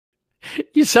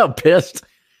You sound pissed.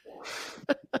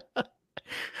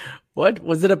 What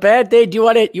was it? A bad day? Do you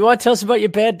want to tell us about your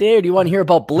bad day, or do you want to hear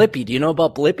about Blippi? Do you know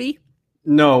about Blippi?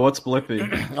 No, what's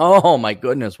Blippi? Oh my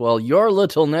goodness! Well, your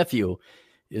little nephew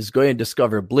is going to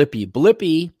discover Blippi.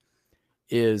 Blippi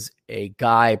is a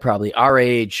guy probably our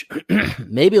age,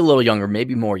 maybe a little younger,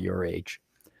 maybe more your age,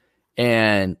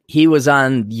 and he was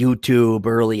on YouTube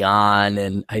early on,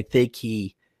 and I think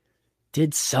he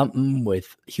did something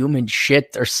with human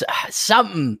shit or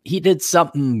something. He did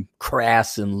something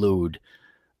crass and lewd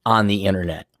on the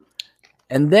internet.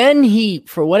 And then he,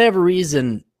 for whatever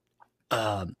reason,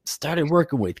 started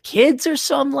working with kids or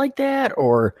something like that,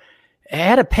 or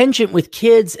had a penchant with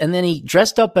kids. And then he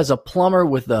dressed up as a plumber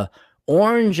with a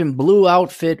orange and blue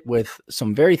outfit with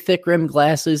some very thick rimmed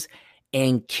glasses.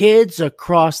 And kids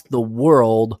across the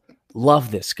world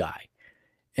love this guy.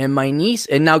 And my niece,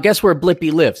 and now guess where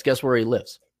Blippi lives? Guess where he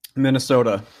lives?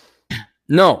 Minnesota.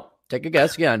 No. Take a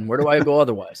guess again. Where do I go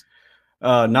otherwise?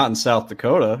 Not in South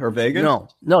Dakota or Vegas?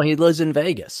 No, he lives in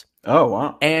Vegas. Oh,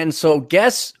 wow. And so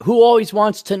guess who always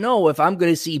wants to know if I'm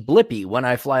going to see Blippi when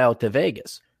I fly out to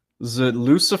Vegas? Is it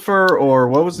Lucifer or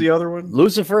what was the other one?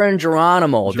 Lucifer and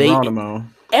Geronimo. Geronimo.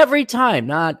 Every time,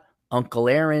 not Uncle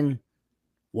Aaron.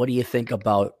 What do you think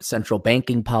about central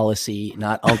banking policy?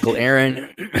 Not Uncle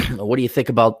Aaron. What do you think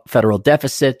about federal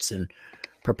deficits and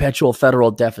perpetual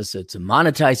federal deficits and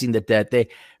monetizing the debt?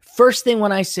 First thing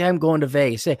when I say I'm going to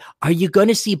Vegas, say, are you going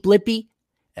to see Blippi?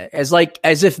 As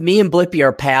if me and Blippi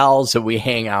are pals and we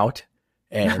hang out,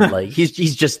 and like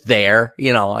he's just there,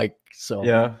 so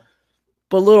yeah.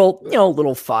 But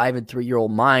little 5 and 3 year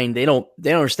old mind, they don't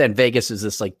understand Vegas is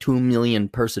this like 2 million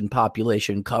person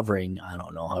population covering, I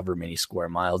don't know, however many square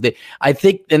miles. I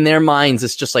think in their minds,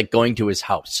 it's just like going to his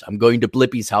house. I'm going to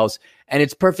Blippi's house, and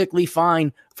it's perfectly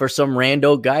fine for some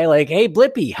rando guy like, hey,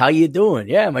 Blippi, how you doing?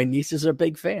 Yeah, my nieces are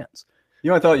big fans.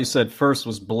 I thought you said first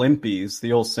was Blimpi's,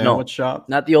 the old sandwich shop.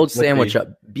 Not the old Blippi. Sandwich shop.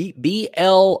 Blippi.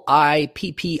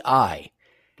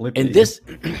 Blippi. And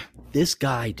this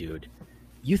guy, dude.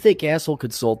 You think Asshole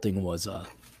Consulting was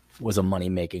a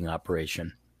money-making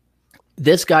operation.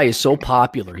 This guy is so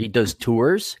popular. He does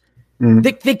tours. Mm.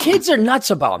 The kids are nuts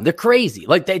about him. They're crazy.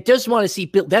 Like, they just want to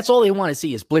see – that's all they want to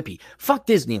see is Blippi. Fuck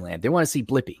Disneyland. They want to see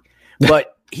Blippi.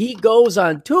 But he goes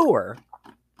on tour.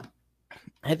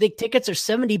 I think tickets are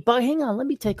 $70. Hang on. Let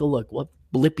me take a look what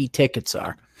Blippi tickets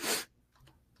are.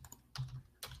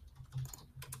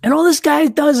 And all this guy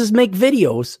does is make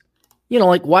videos.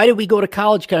 Like, why did we go to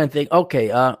college kind of thing? Okay,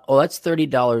 that's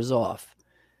 $30 off.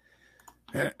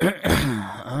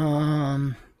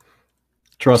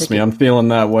 Trust me, I'm feeling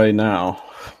that way now.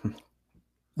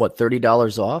 What,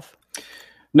 $30 off?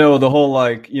 No, the whole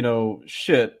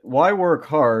shit, why work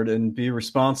hard and be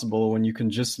responsible when you can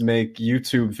just make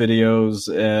YouTube videos?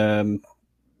 And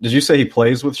did you say he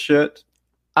plays with shit?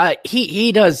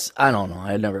 He does. I don't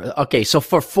know. Okay, so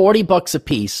for $40 a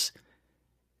piece,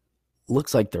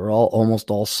 looks like they're almost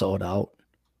all sold out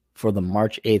for the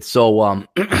March 8th. So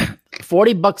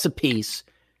 $40 a piece.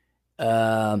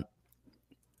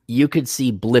 You could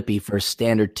see Blippi for a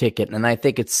standard ticket. And I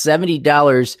think it's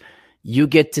 $70. You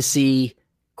get to see,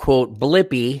 quote,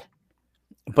 Blippi,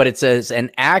 but it says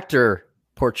an actor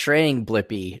portraying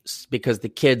Blippi because the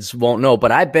kids won't know.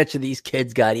 But I bet you these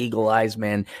kids got eagle eyes,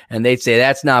 man. And they'd say,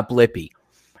 that's not Blippi.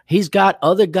 He's got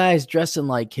other guys dressing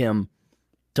like him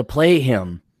to play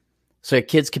him. So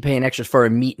kids can pay an extra for a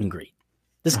meet and greet.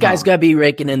 This guy's got to be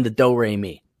raking in the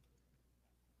do-re-mi.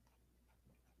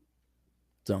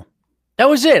 So that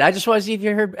was it. I just want to see if you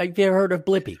ever heard of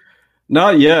Blippi.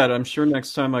 Not yet. I'm sure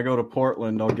next time I go to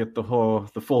Portland, I'll get the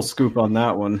full scoop on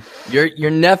that one.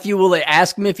 Your nephew will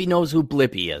ask me if he knows who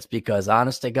Blippi is, because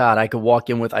honest to God, I could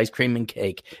walk in with ice cream and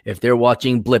cake. If they're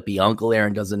watching Blippi, Uncle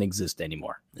Aaron doesn't exist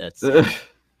anymore. That's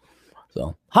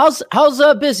so. How's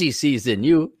busy season?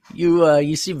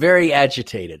 You seem very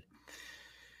agitated.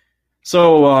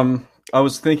 So I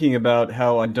was thinking about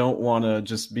how I don't want to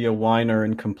just be a whiner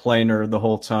and complainer the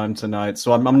whole time tonight.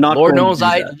 So I'm not. Lord knows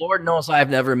I've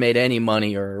never made any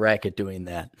money or a racket doing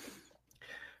that.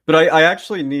 But I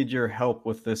actually need your help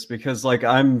with this because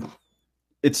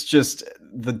it's just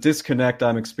the disconnect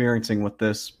I'm experiencing with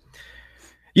this.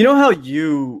 You know how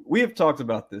we have talked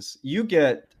about this. You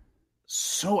get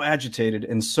so agitated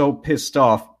and so pissed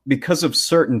off because of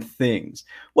certain things.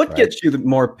 What gets you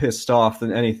more pissed off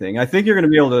than anything? I think you're going to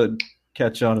be able to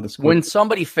catch on to this. When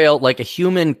somebody failed, like a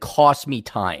human cost me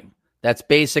time. That's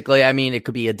basically, it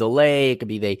could be a delay. It could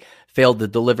be they failed to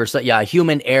deliver. So, a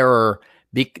human error,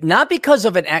 not because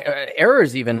of an error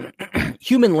is even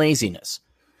human laziness.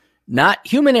 Not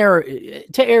human error,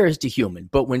 to error is to human.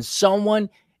 But when someone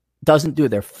doesn't do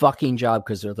their fucking job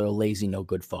because they're lazy, no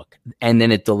good fuck. And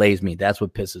then it delays me. That's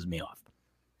what pisses me off.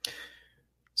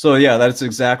 So yeah, that's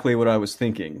exactly what I was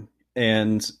thinking.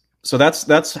 And so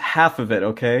that's half of it,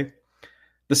 okay?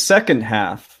 The second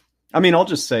half, I mean, I'll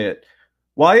just say it.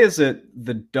 Why is it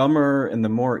the dumber and the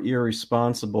more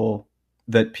irresponsible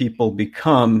that people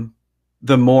become,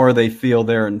 the more they feel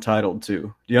they're entitled to?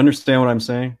 Do you understand what I'm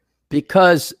saying?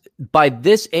 Because by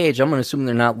this age, I'm going to assume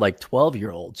they're not like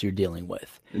 12-year-olds you're dealing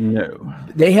with. No.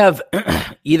 They have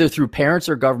either through parents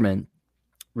or government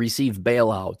received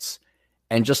bailouts.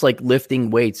 And just like lifting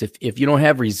weights, if you don't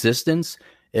have resistance,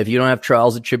 if you don't have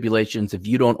trials and tribulations, if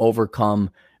you don't overcome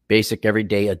basic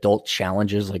everyday adult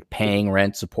challenges like paying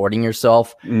rent, supporting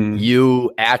yourself,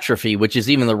 you atrophy, which is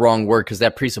even the wrong word because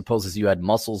that presupposes you had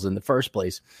muscles in the first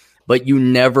place, but you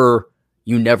never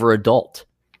adult.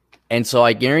 And so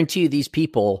I guarantee you these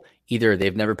people, either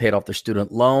they've never paid off their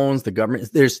student loans, the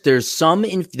government, there's some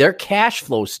in their cash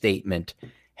flow statement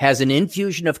has an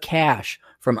infusion of cash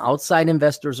from outside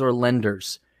investors or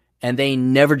lenders, and they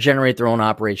never generate their own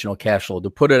operational cash flow. To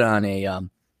put it on an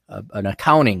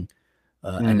accounting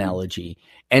analogy.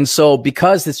 And so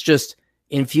because it's just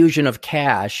infusion of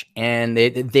cash and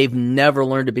they've never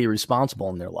learned to be responsible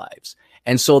in their lives.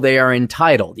 And so they are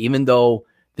entitled, even though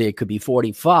they could be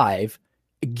 45,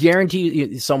 guarantee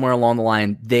you somewhere along the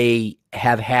line, they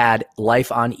have had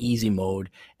life on easy mode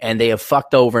and they have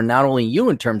fucked over not only you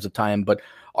in terms of time, but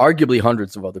arguably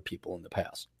hundreds of other people in the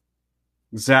past.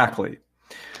 Exactly.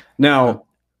 Now,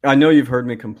 I know you've heard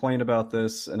me complain about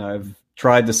this, and I've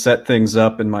tried to set things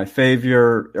up in my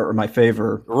favor.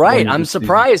 Right. I'm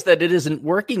surprised that it isn't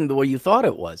working the way you thought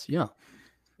it was. Yeah.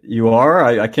 You are?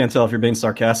 I can't tell if you're being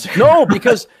sarcastic. No,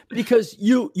 because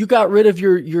you got rid of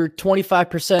your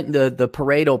 25%, the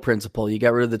Pareto principle. You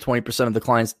got rid of the 20% of the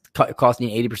clients costing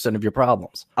you 80% of your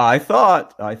problems. I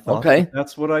thought okay.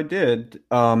 That's what I did.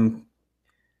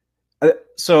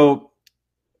 So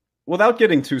without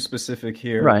getting too specific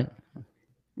here, right?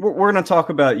 We're going to talk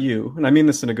about you, and I mean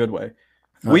this in a good way.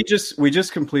 Right. We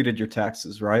just completed your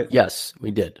taxes, right? Yes,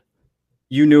 we did.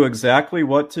 You knew exactly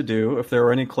what to do. If there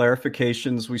were any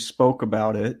clarifications, we spoke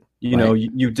about it. You know,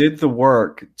 you did the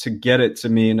work to get it to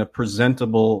me in a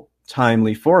presentable,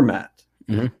 timely format.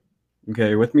 Mm-hmm.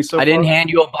 Okay, with me so far? I didn't hand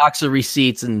you a box of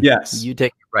receipts and yes, you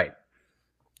take it right.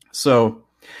 So,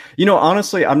 you know,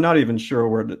 honestly, I'm not even sure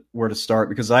where to start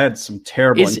because I had some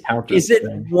terrible encounters. Is it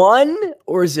one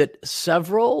or is it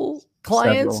several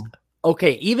clients? Several.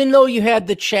 Okay, even though you had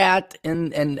the chat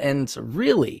and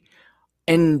really,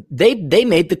 and they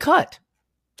made the cut.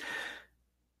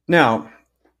 Now,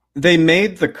 they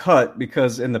made the cut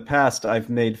because in the past I've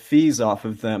made fees off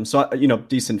of them, so you know,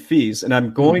 decent fees, and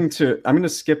I'm going to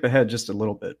skip ahead just a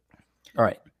little bit. All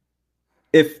right.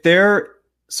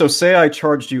 So say I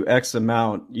charged you X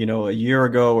amount, you know, a year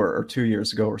ago or 2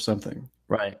 years ago or something.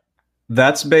 Right.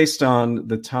 That's based on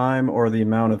the time or the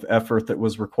amount of effort that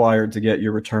was required to get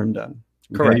your return done.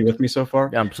 Correct. Are you with me so far?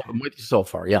 Yeah, I'm with you so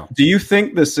far, yeah. Do you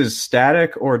think this is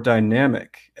static or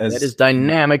dynamic? That is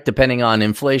dynamic depending on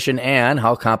inflation and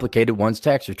how complicated one's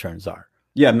tax returns are.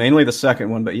 Yeah, mainly the second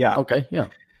one, but yeah. Okay, yeah.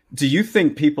 Do you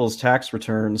think people's tax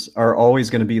returns are always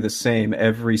going to be the same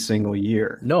every single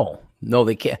year? No,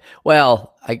 they can't.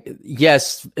 Well,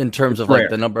 yes, in terms of like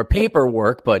the number of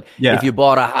paperwork, but if you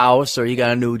bought a house or you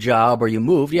got a new job or you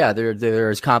moved,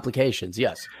 there's complications.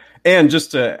 Yes. And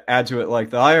just to add to it,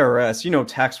 like the IRS, you know,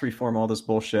 tax reform, all this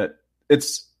bullshit,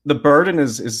 it's the burden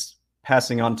is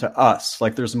passing on to us.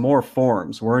 Like there's more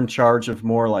forms. We're in charge of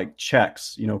more like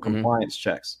checks, you know, compliance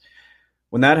checks.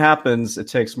 When that happens, it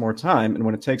takes more time. And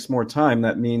when it takes more time,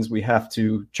 that means we have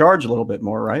to charge a little bit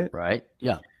more, right? Right.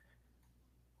 Yeah.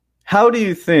 How do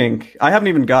you think, I haven't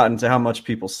even gotten to how much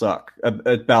people suck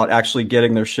about actually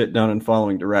getting their shit done and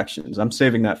following directions. I'm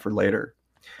saving that for later.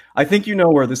 I think you know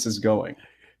where this is going.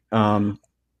 I'm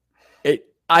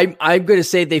going to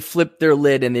say they flipped their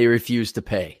lid and they refused to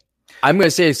pay. I'm going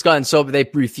to say it's gotten so, but they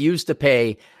refused to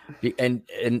pay.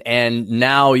 And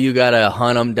now you got to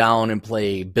hunt them down and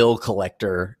play bill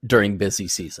collector during busy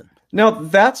season. Now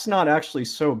that's not actually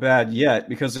so bad yet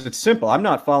because it's simple. I'm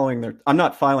not filing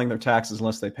their taxes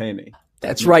unless they pay me.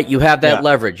 That's right. You have that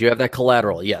leverage. You have that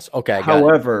collateral. Yes. Okay.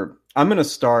 However, I'm going to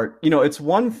start, you know, it's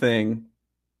one thing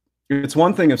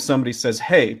if somebody says,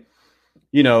 hey,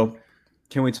 you know,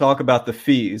 can we talk about the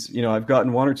fees? You know, I've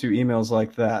gotten 1 or 2 emails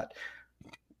like that.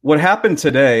 What happened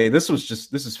today, this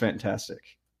is fantastic.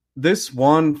 This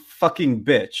one fucking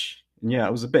bitch, and yeah,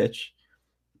 it was a bitch.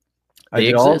 They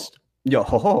exist? Yeah.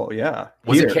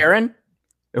 Was it Karen?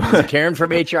 Was it Karen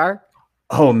from HR?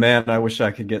 Oh man, I wish I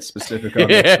could get specific on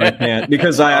this. But I can't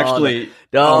because I actually.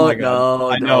 Oh my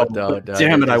God. I know. Don't.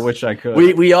 Damn it! I wish I could.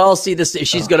 We all see this.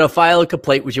 She's going to file a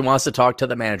complaint when she wants to talk to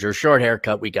the manager. Short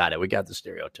haircut. We got it. We got the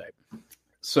stereotype.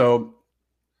 So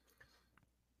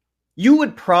you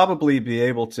would probably be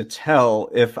able to tell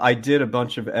if I did a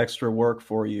bunch of extra work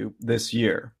for you this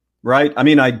year, right? I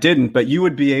mean, I didn't, but you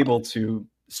would be able to.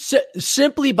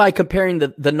 Simply by comparing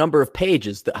the number of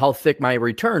pages, how thick my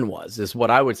return was, is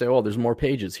what I would say. Oh, there's more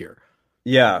pages here.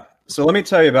 Yeah. So let me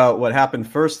tell you about what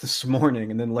happened first this morning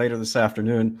and then later this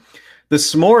afternoon.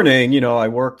 This morning,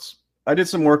 I did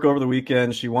some work over the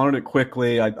weekend. She wanted it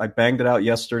quickly. I banged it out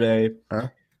yesterday. Huh?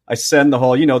 I send the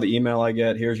whole, the email I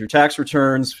get. Here's your tax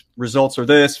returns. Results are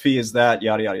this. Fee is that.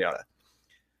 Yada, yada, yada.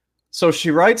 So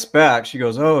she writes back. She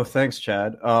goes, oh, thanks,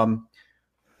 Chad.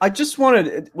 I just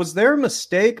was there a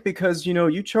mistake? Because,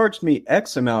 you charged me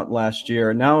X amount last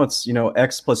year and now it's,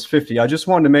 X plus 50. I just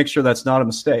wanted to make sure that's not a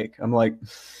mistake. I'm like,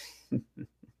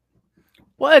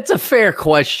 well, it's a fair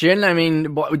question. I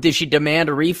mean, did she demand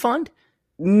a refund?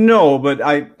 No, but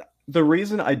the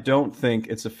reason I don't think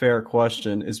it's a fair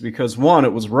question is because one,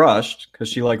 it was rushed because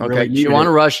she really needed you want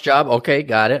a rush job. Okay.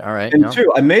 Got it. All right. And two,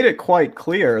 I made it quite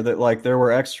clear that there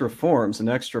were extra forms and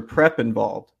extra prep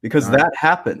involved because that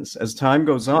happens as time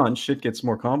goes on, shit gets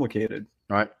more complicated.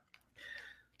 All right.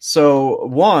 So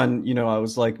one, I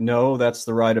was like, no, that's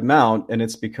the right amount. And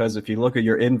it's because if you look at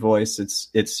your invoice, it's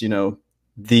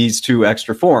these two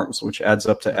extra forms, which adds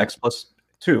up to X plus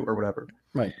 2 or whatever.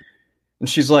 Right. And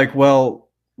she's like, well,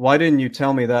 why didn't you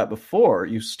tell me that before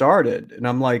you started? And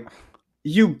I'm like,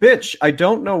 you bitch, I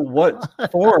don't know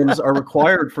what forms are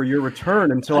required for your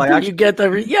return until I actually get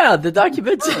the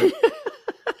documents.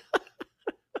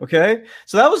 Okay.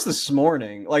 So that was this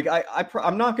morning.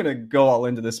 I'm not going to go all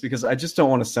into this because I just don't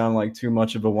want to sound like too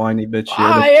much of a whiny bitch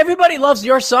here. Everybody loves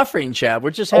your suffering, Chad.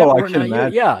 We're just happy. I can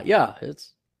imagine. Yeah.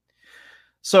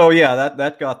 So yeah,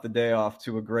 that got the day off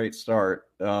to a great start.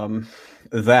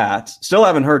 That still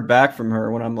haven't heard back from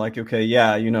her when I'm like, okay,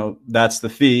 yeah, that's the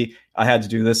fee. I had to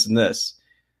do this and this.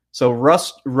 So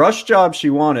rush job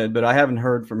she wanted, but I haven't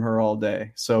heard from her all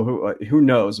day. So who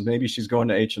knows? Maybe she's going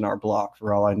to H&R Block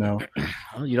for all I know.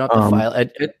 Well, you don't have to file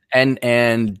it,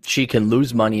 and she can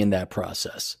lose money in that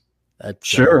process.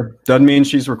 Sure, doesn't mean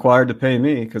she's required to pay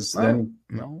me because then.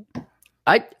 No,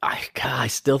 I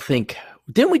still think.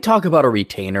 Didn't we talk about a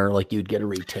retainer? Like you'd get a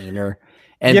retainer,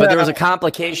 but there was a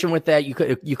complication with that. You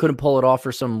couldn't pull it off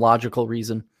for some logical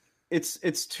reason.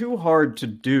 It's too hard to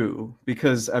do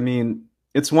because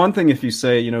it's one thing if you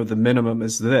say the minimum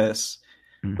is this,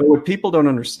 but what people don't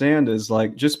understand is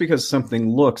just because something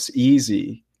looks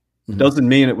easy doesn't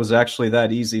mean it was actually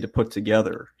that easy to put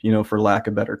together. For lack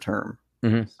of a better term.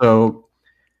 So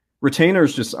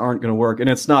retainers just aren't going to work, and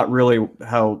it's not really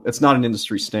it's not an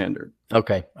industry standard.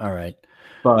 Okay, all right.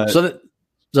 But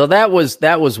so that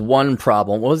was one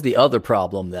problem. What was the other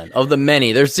problem then? Of the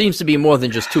many, there seems to be more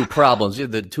than just two problems.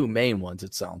 The two main ones,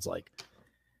 it sounds like.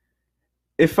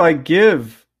 If I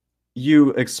give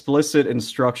you explicit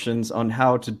instructions on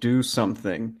how to do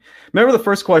something, remember the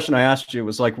first question I asked you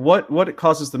was what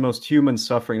causes the most human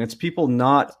suffering? It's people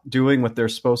not doing what they're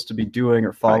supposed to be doing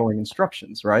or following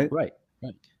instructions, right? Right.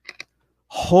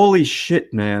 Holy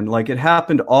shit, man. It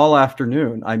happened all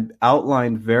afternoon. I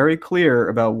outlined very clear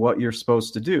about what you're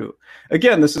supposed to do.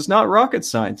 Again, this is not rocket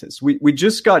scientists. We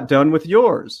just got done with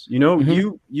yours.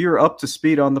 You're up to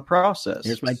speed on the process.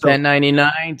 Here's my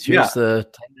 1099. Here's the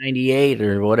 1098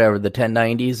 or whatever, the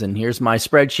 1090s. And here's my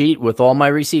spreadsheet with all my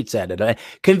receipts added. I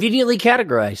conveniently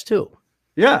categorized too.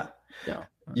 Yeah.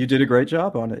 You did a great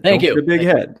job on it. Thank you. Your big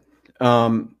head.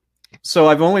 So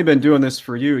I've only been doing this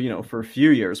for you, for a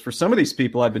few years. For some of these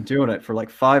people, I've been doing it for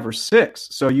 5 or 6.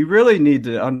 So you really need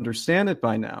to understand it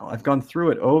by now. I've gone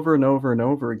through it over and over and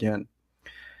over again.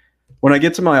 When I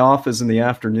get to my office in the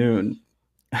afternoon,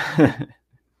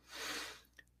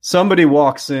 somebody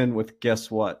walks in with, guess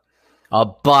what? A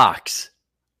box.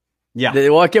 Yeah. Did they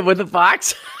walk in with a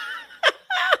box?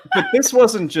 But this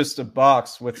wasn't just a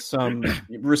box with some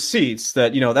receipts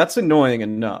that, that's annoying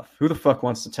enough. Who the fuck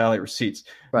wants to tally receipts?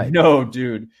 Right. No,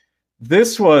 dude.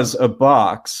 This was a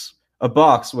box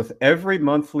with every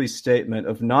monthly statement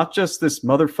of not just this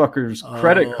motherfucker's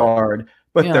credit card,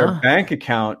 but their bank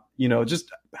account,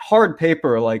 just hard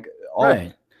paper,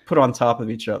 all put on top of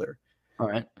each other. All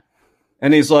right.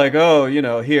 And he's like, oh,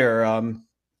 here,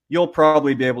 you'll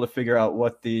probably be able to figure out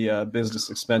what the business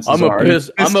expenses are.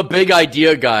 I'm a big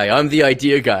idea guy. I'm the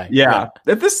idea guy. Yeah.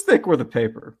 This thick with a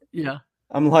paper. Yeah.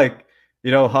 I'm like,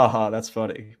 haha, that's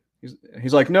funny.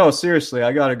 He's like, no, seriously,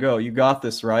 I got to go. You got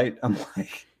this, right? I'm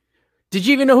like, Did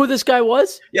you even know who this guy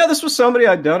was? Yeah, this was somebody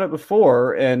I'd done it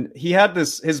before, and he had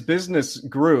his business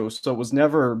grew, so it was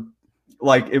never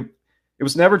like it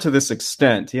was never to this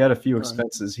extent. He had a few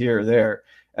expenses here or there,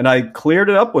 and I cleared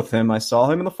it up with him. I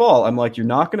saw him in the fall. I'm like, you're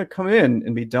not going to come in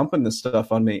and be dumping this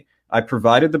stuff on me. I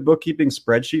provided the bookkeeping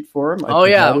spreadsheet for him.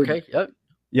 Okay. Yep.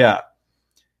 Yeah.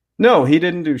 No, he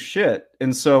didn't do shit.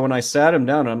 And so when I sat him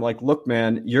down, I'm like, look,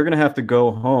 man, you're going to have to go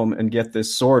home and get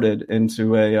this sorted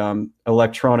into a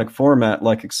electronic format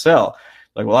like Excel.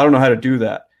 Like, well, I don't know how to do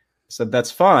that. I said,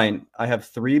 that's fine. I have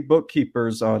 3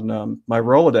 bookkeepers on my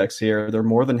Rolodex here. They're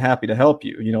more than happy to help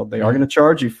you. You know, they are going to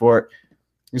charge you for it.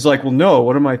 He's like, well, no,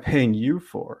 what am I paying you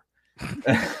for?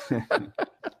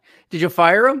 Did you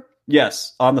fire him?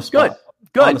 Yes, on the spot.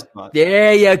 Good.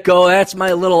 There you go. That's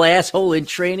my little asshole in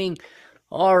training.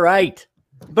 All right.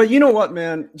 But you know what,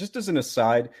 man? Just as an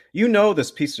aside, you know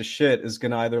this piece of shit is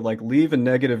going to either like leave a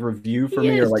negative review for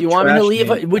me or like. Do you want me to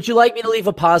leave? Would you like me to leave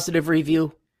a positive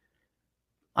review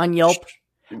on Yelp?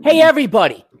 Hey,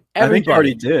 everybody! I think you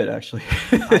already did, actually.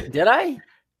 Did I?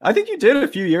 I think you did a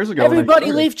few years ago.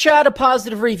 Everybody, leave Chad a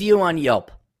positive review on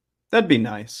Yelp. That'd be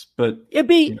nice, but it'd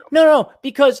be no,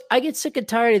 because I get sick and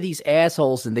tired of these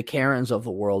assholes and the Karens of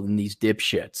the world and these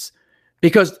dipshits.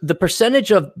 Because the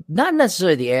percentage of not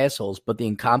necessarily the assholes, but the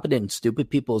incompetent and stupid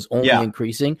people is only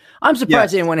increasing. I'm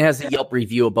surprised anyone has a Yelp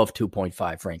review above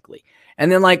 2.5, frankly.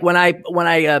 And then, like when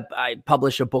I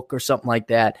publish a book or something like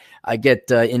that, I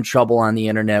get in trouble on the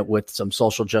internet with some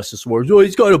social justice warriors. Oh,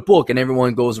 he's got a book, and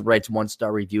everyone goes and writes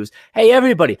 1-star reviews. Hey,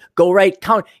 everybody, go write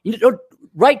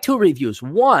 2 reviews.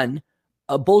 One,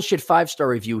 a bullshit 5-star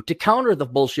review to counter the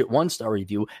bullshit 1-star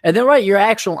review, and then write your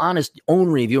actual honest own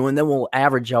review, and then we'll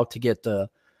average out to get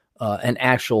an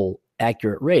actual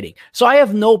accurate rating. So I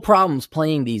have no problems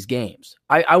playing these games.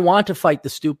 I want to fight the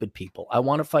stupid people. I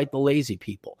want to fight the lazy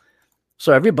people.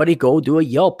 So everybody go do a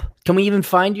Yelp. Can we even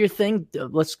find your thing?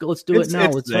 Let's do it now.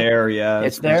 It's there. Yeah.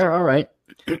 It's there. All right.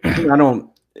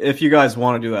 If you guys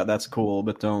want to do that, that's cool,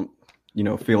 but don't,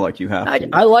 feel like you have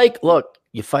to. Look,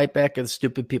 you fight back at the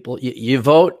stupid people. You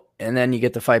vote, and then you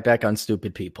get to fight back on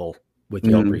stupid people with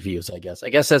Yelp reviews, I guess. I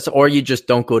guess that's, or you just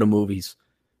don't go to movies.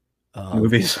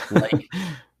 Movies.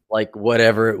 like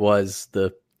whatever it was,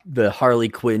 the Harley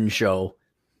Quinn show.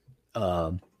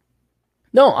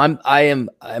 No,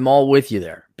 I'm all with you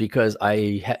there, because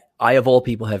I of all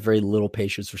people have very little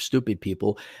patience for stupid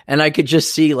people, and I could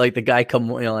just see like the guy come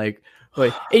like,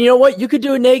 and you know what? You could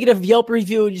do a negative Yelp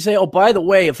review, and you say, "Oh, by the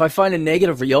way, if I find a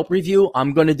negative Yelp review,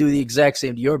 I'm going to do the exact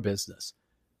same to your business."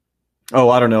 Oh,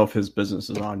 I don't know if his business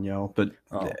is on Yelp, but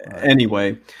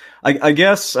anyway, I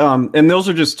guess, and those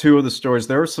are just 2 of the stories.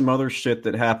 There was some other shit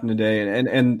that happened today,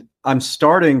 and I'm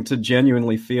starting to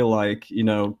genuinely feel like,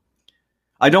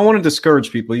 I don't want to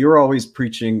discourage people. You're always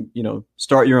preaching,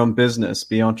 start your own business,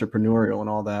 be entrepreneurial and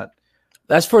all that.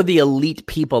 That's for the elite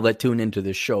people that tune into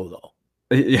this show, though.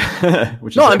 Yeah.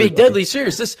 I'm being deadly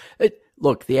serious.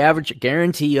 Look, the average,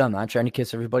 guarantee you, I'm not trying to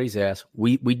kiss everybody's ass.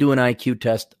 We do an IQ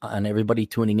test on everybody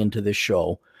tuning into this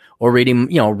show or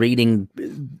reading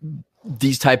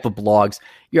these type of blogs.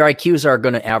 Your IQs are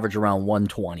going to average around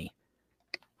 120.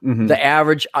 Mm-hmm. The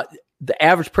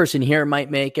average person here might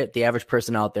make it. The average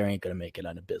person out there ain't going to make it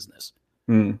on a business.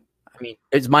 I mean,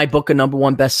 is my book a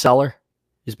 #1 bestseller?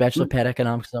 Is Bachelor Pad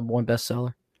Economics #1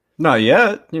 bestseller? Not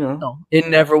yet, No, it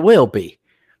never will be.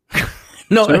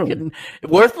 No,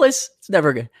 worthless. It's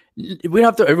never good. We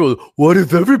have to. Everyone, what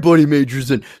if everybody majors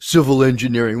in civil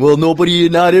engineering? Well,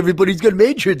 not everybody's going to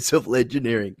major in civil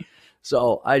engineering.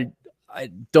 So I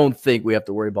don't think we have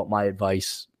to worry about my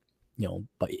advice.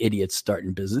 By idiots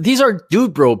starting business. These are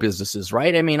dude bro businesses,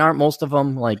 right? I mean, aren't most of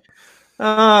them like?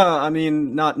 I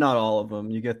mean, not all of them.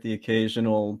 You get the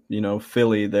occasional,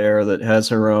 filly there that has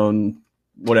her own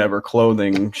whatever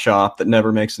clothing shop that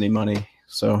never makes any money.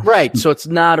 So right, so it's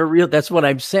not a real. That's what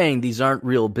I'm saying. These aren't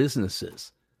real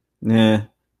businesses. Yeah.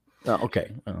 Oh,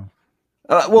 okay. Oh.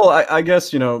 Well, I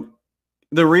guess the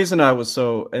reason I was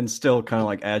so and still kind of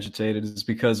like agitated is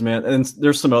because, man, and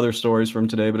there's some other stories from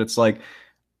today, but it's like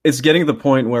it's getting to the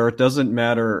point where it doesn't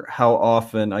matter how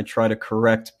often I try to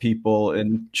correct people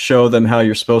and show them how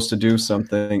you're supposed to do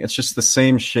something. It's just the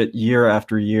same shit year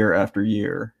after year after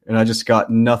year, and I just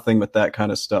got nothing but that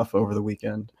kind of stuff over the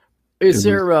weekend. Is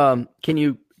there? Can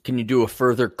you do a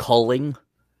further culling?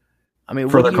 I mean,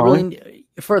 further culling.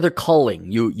 Further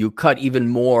culling. You cut even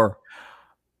more.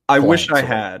 I wish I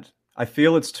had. I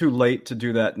feel it's too late to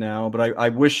do that now, but I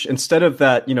wish instead of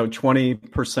that,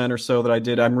 20% or so that I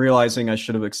did, I'm realizing I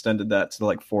should have extended that to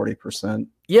like 40%.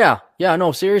 Yeah.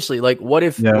 No, seriously. Like, what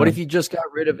if you just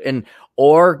got rid of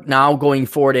or now going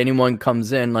forward, anyone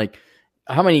comes in, like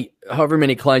however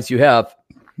many clients you have,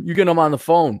 You get them on the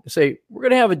phone, say, we're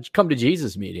going to have a come to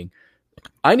Jesus meeting.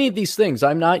 I need these things.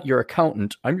 I'm not your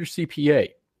accountant. I'm your CPA.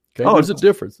 Okay, there's a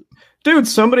difference. Dude,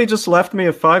 somebody just left me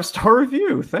a 5-star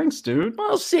review. Thanks, dude.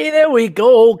 Well, see, there we go.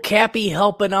 Old Cappy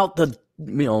helping out the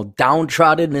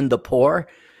downtrodden and the poor.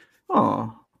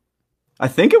 Oh, I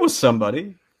think it was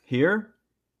somebody here.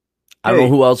 I don't know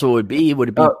who else it would be. Would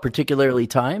it be particularly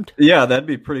timed? Yeah, that'd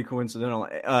be pretty coincidental.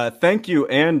 Thank you,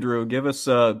 Andrew.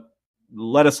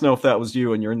 Let us know if that was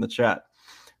you and you're in the chat.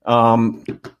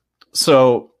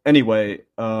 So anyway,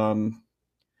 no,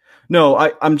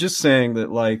 I'm just saying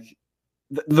that like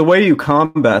the way you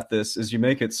combat this is you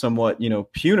make it somewhat,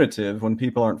 punitive when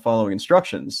people aren't following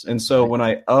instructions. And so when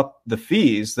I up the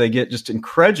fees, they get just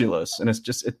incredulous, and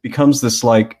it becomes this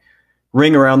like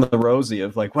ring around the rosy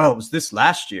of like, well, it was this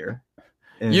last year.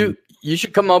 And you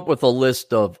should come up with a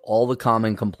list of all the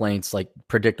common complaints, like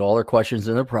predict all their questions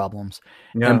and their problems.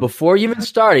 Yeah. And before you even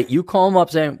start it, you call them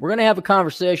up saying, we're going to have a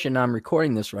conversation. I'm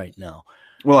recording this right now.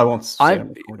 Well, I won't say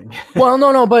I'm recording. Well,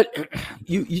 no, but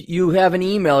you have an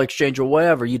email exchange or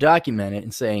whatever. You document it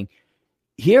and saying,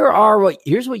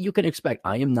 here's what you can expect.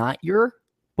 I am not your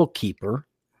bookkeeper.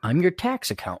 I'm your tax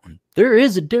accountant. There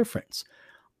is a difference.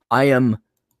 I am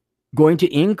going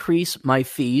to increase my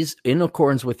fees in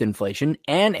accordance with inflation.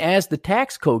 And as the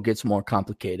tax code gets more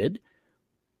complicated,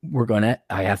 I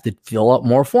have to fill out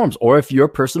more forms. Or if your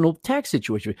personal tax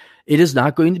situation, it is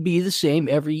not going to be the same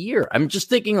every year. I'm just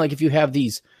thinking like if you have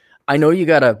these, I know you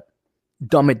got to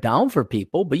dumb it down for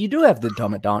people, but you do have to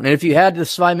dumb it down. And if you had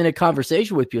this 5-minute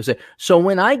conversation with people, say, so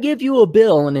when I give you a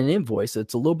bill and an invoice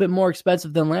that's a little bit more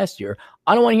expensive than last year,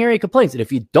 I don't want to hear any complaints. And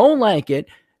if you don't like it,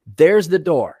 there's the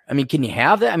door. I mean, can you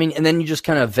have that? I mean, and then you just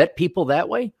kind of vet people that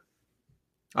way?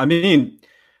 I mean,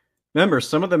 remember,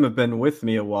 some of them have been with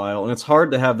me a while, and it's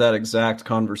hard to have that exact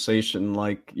conversation,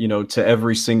 like, to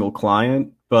every single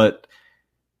client. But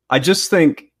I just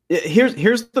think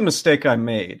here's the mistake I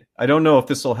made. I don't know if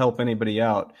this will help anybody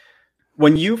out.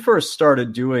 When you first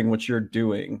started doing what you're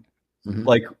doing,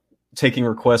 like taking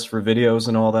requests for videos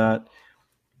and all that,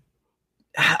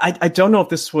 I don't know if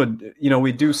this would,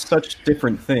 we do such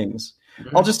different things.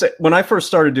 I'll just say, when I first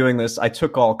started doing this, I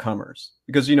took all comers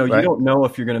because, you don't know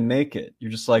if you're going to make it.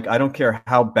 You're just like, I don't care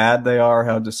how bad they are,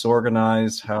 how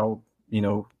disorganized, how,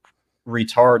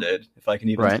 retarded, if I can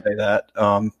even say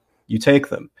that, you take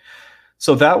them.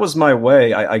 So that was my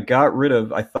way. I got rid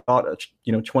of, I thought,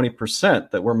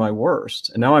 20% that were my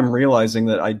worst. And now I'm realizing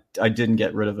that I didn't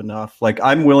get rid of enough. Like,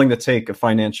 I'm willing to take a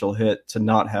financial hit to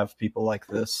not have people like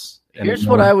this. Here's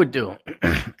what I would do.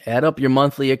 Add up your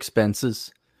monthly expenses,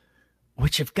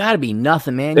 which have got to be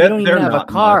nothing, man. You don't even have a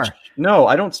car. Much. No,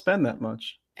 I don't spend that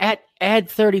much. Add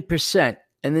 30%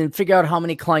 and then figure out how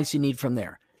many clients you need from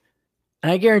there.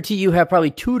 And I guarantee you have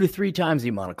probably 2 to 3 times the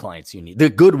amount of clients you need. The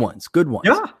good ones.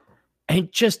 Yeah.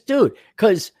 And just, dude,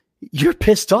 because you're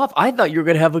pissed off. I thought you were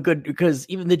going to have a good, because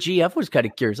even the GF was kind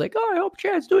of curious. Like, I hope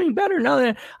Chad's doing better now.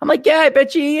 I'm like, yeah, I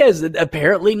bet you he is. And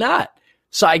apparently not.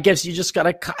 So I guess you just got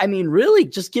to, really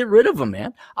just get rid of them,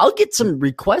 man. I'll get some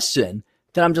requests in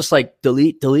that I'm just like,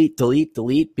 delete,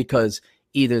 because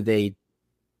either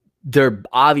they're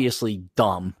obviously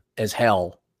dumb as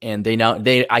hell. And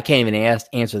I can't even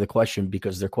answer the question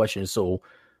because their question is so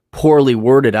poorly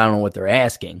worded. I don't know what they're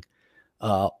asking.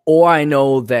 Or I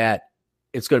know that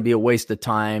it's going to be a waste of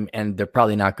time and they're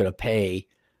probably not going to pay.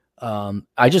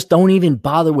 I just don't even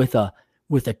bother with a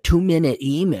 2-minute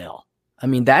email. I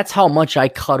mean, that's how much I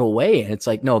cut away. And it's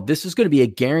like, no, this is going to be a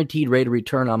guaranteed rate of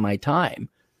return on my time.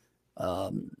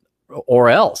 Or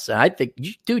else. And I think,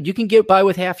 dude, you can get by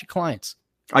with half your clients.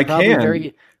 I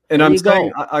can. And I'm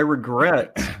saying I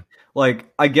regret,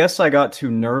 like, I guess I got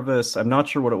too nervous. I'm not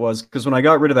sure what it was. Because when I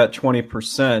got rid of that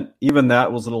 20%, even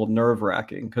that was a little nerve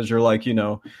wracking. Because you're like,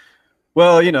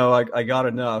 I got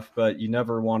enough, but you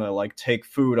never want to like take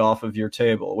food off of your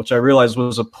table, which I realized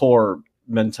was a poor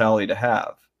mentality to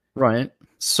have. Right.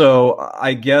 So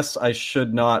I guess I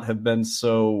should not have been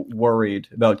so worried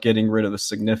about getting rid of a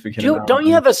significant amount. Don't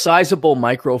you have a sizable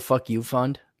micro fuck you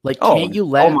fund? Like, can't you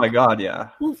let? Oh my God, yeah.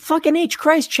 Well, fucking H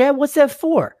Christ, Chad. What's that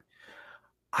for?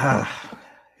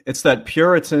 It's that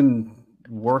Puritan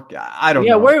work. I don't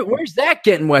know. Yeah, where's that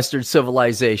getting Western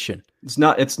civilization? It's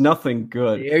not. It's nothing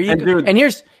good. And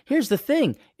here's the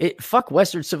thing. Fuck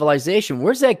Western civilization.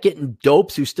 Where's that getting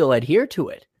dopes who still adhere to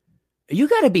it? You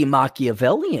got to be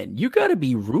Machiavellian. You got to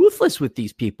be ruthless with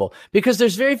these people because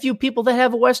there's very few people that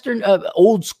have a Western,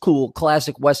 old school,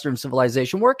 classic Western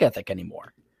civilization work ethic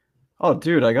anymore. Oh,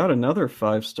 dude, I got another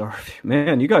 5-star.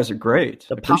 Man, you guys are great.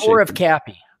 The power of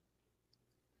Cappy.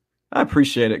 I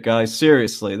appreciate it, guys.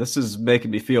 Seriously, this is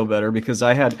making me feel better because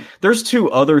there's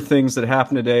two other things that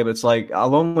happened today, but it's like,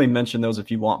 I'll only mention those if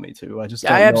you want me to. I just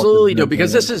don't I know absolutely do,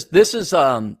 because this is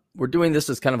we're doing this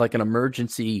as kind of like an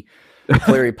emergency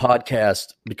Clarey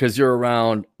podcast, because you're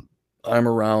around, I'm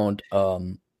around.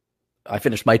 I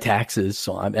finished my taxes,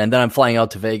 and then I'm flying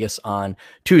out to Vegas on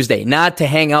Tuesday, not to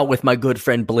hang out with my good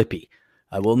friend Blippi.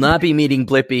 I will not be meeting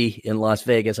Blippi in Las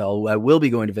Vegas. I will be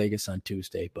going to Vegas on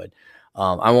Tuesday, but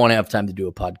I won't have time to do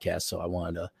a podcast, so I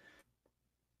wanted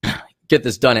to get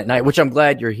this done at night, which I'm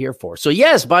glad you're here for. So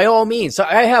yes, by all means. So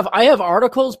I have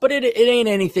articles, but it ain't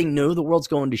anything new. The world's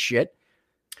going to shit.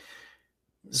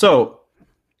 So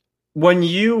when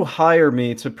you hire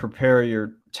me to prepare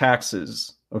your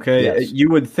taxes, okay, yes, you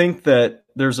would think that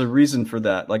there's a reason for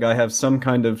that. Like, I have some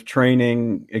kind of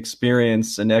training,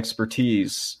 experience, and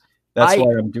expertise. That's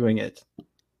why I'm doing it.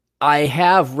 I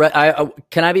have.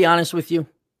 Can I be honest with you?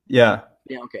 Yeah.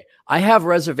 Yeah. Okay. I have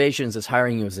reservations as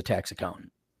hiring you as a tax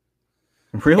accountant.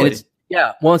 Really?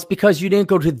 Yeah. Well, it's because you didn't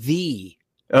go to the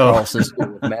Carlson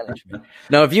School of Management.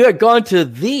 Now, if you had gone to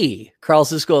the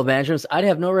Carlson School of Management, I'd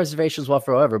have no reservations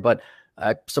whatsoever. But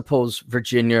I suppose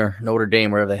Virginia, Notre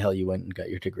Dame, wherever the hell you went and got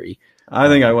your degree. I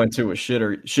think I went to a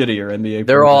shittier MBA.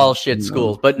 They're all shit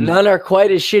schools, but none are quite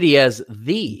as shitty as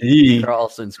the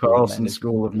Carlson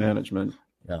School of Management.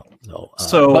 No.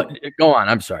 But go on.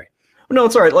 I'm sorry. No,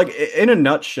 it's all right. Like, in a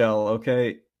nutshell,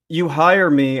 okay, you hire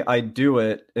me, I do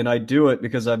it, and I do it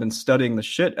because I've been studying the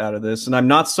shit out of this, and I'm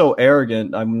not so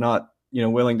arrogant. I'm not,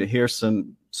 willing to hear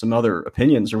some other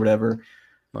opinions or whatever.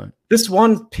 Right. This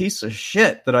one piece of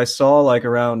shit that I saw like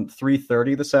around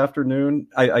 3:30 this afternoon,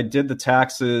 I did the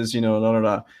taxes,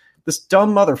 This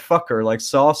dumb motherfucker like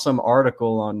saw some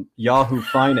article on Yahoo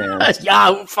Finance.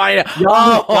 Yahoo Finance.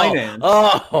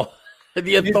 Oh,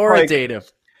 the authoritative.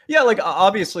 Like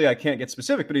obviously I can't get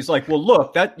specific, but he's like, well,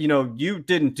 look, that, you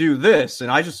didn't do this.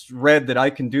 And I just read that I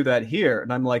can do that here.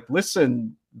 And I'm like,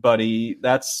 listen, buddy,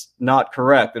 that's not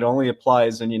correct. It only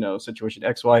applies in, situation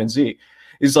X, Y, and Z.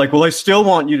 He's like, well, I still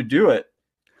want you to do it.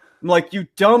 I'm like, you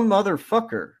dumb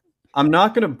motherfucker. I'm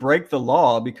not going to break the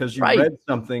law because you read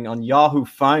something on Yahoo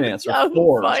Finance or Forbes,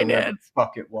 or whatever the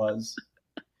fuck it was.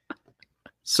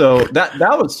 So that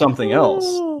was something else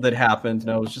that happened. And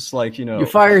I was just like, You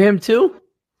fire him too?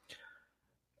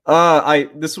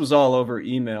 This was all over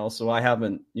email, so I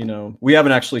haven't, we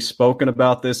haven't actually spoken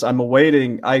about this. I'm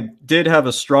awaiting. I did have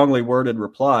a strongly worded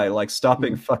reply, like, stop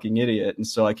being fucking idiot, and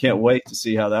so I can't wait to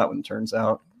see how that one turns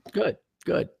out. Good.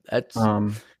 That's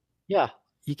yeah.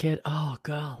 You can't. Oh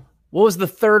god, what was the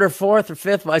third or fourth or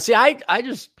fifth one? See, I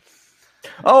just.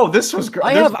 Oh, this was great.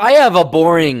 I've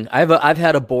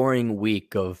had a boring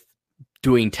week of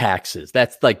doing taxes.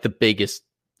 That's like the biggest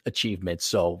achievement.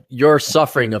 So your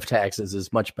suffering of taxes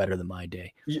is much better than my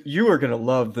day. You are gonna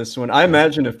love this one. I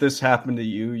imagine if this happened to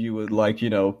you, you would like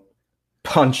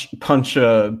punch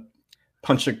a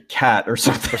cat or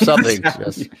something.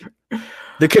 Yes.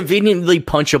 The conveniently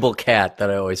punchable cat that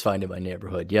I always find in my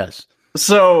neighborhood. Yes.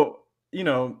 So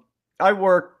I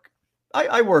work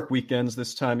weekends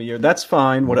this time of year. That's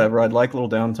fine. Whatever. I'd like a little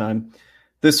downtime.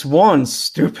 This one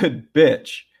stupid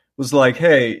bitch was like,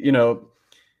 hey,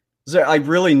 I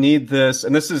really need this,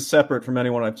 and this is separate from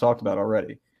anyone I've talked about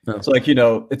already. No. It's like,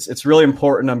 it's really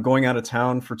important. I'm going out of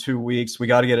town for 2 weeks. We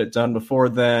got to get it done before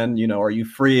then. Are you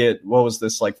free at, what was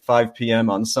this, like 5 p.m.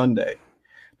 on Sunday?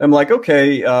 I'm like,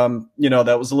 okay,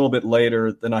 that was a little bit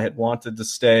later than I had wanted to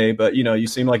stay, but, you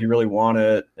seem like you really want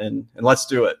it, and let's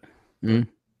do it. Mm.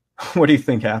 What do you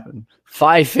think happened?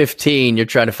 5:15, you're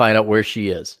trying to find out where she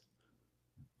is.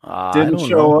 Didn't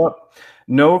show up.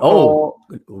 No call.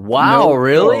 Oh, wow, no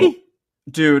really? Call.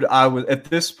 Dude, I was at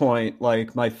this point,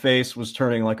 like, my face was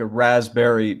turning like a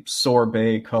raspberry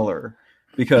sorbet color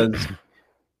because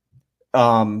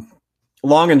long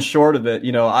and short of it,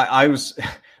 I was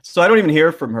so I don't even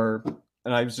hear from her.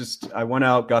 And I went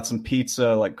out, got some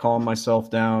pizza, like calmed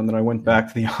myself down. Then I went back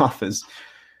to the office.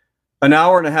 An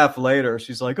hour and a half later,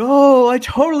 she's like, oh, I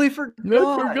totally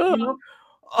forgot.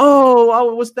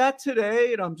 Oh, was that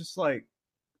today? And I'm just like,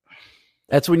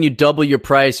 that's when you double your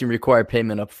price and require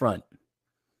payment up front.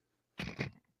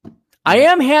 I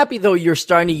am happy, though, you're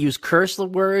starting to use curse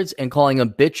words and calling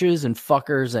them bitches and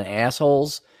fuckers and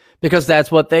assholes, because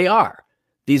that's what they are.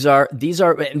 These are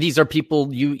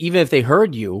people, you, even if they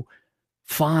heard you,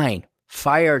 fine,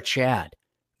 fire Chad.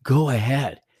 Go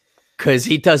ahead, because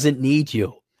he doesn't need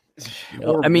you.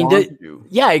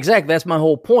 Yeah, exactly. That's my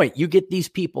whole point. You get these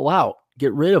people out,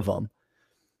 get rid of them.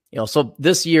 So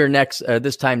this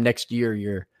time next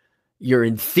year, you're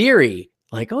in theory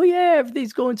like, oh yeah,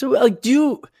 everything's going so like.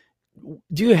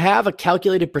 do you have a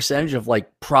calculated percentage of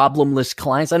like problemless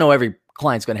clients? I know every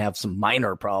client's going to have some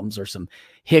minor problems or some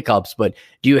hiccups, but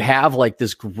do you have like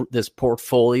this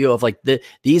portfolio of like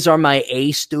these are my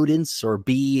A students or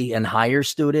B and higher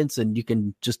students, and you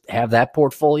can just have that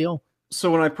portfolio? So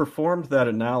when I performed that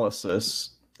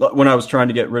analysis, when I was trying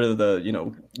to get rid of the,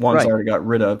 ones I already got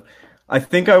rid of, I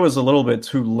think I was a little bit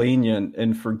too lenient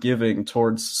and forgiving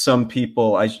towards some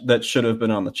people that should have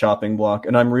been on the chopping block.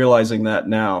 And I'm realizing that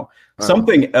now.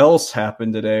 Something else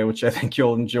happened today, which I think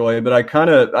you'll enjoy, but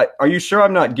are you sure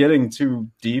I'm not getting too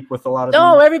deep with a lot of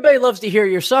No, everybody loves to hear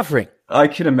you're suffering. I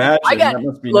can imagine. That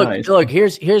must be nice. Look,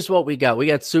 here's what we got. We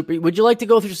got would you like to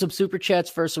go through some super chats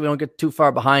first so we don't get too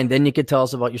far behind? Then you could tell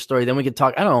us about your story. Then we could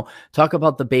talk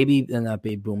about the not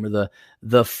baby boomer,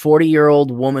 the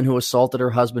 40-year-old woman who assaulted her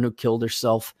husband, who killed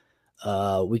herself.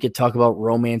 We could talk about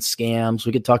romance scams.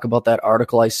 We could talk about that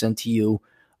article I sent to you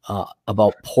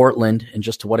about Portland and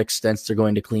just to what extent they're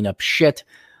going to clean up shit.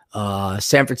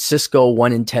 San Francisco,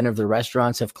 1 in 10 of the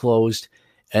restaurants have closed.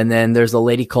 And then there's a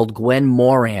lady called Gwen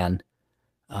Moran,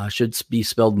 should be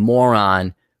spelled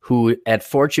moron, who at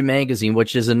Fortune magazine,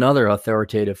 which is another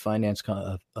authoritative finance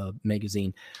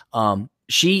magazine,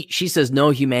 she says no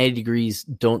humanity degrees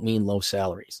don't mean low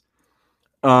salaries.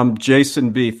 Jason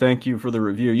B, thank you for the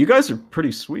review. You guys are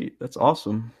pretty sweet. That's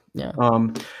awesome. Yeah.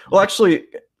 Well, actually,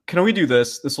 can we do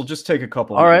this? This will just take a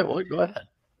couple. All right, well, go ahead.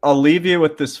 I'll leave you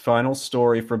with this final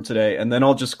story from today, and then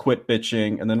I'll just quit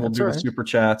bitching, and then we'll do the super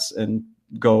chats and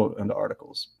go into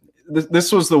articles.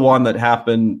 This was the one that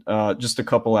happened just a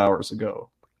couple hours ago.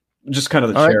 Just kind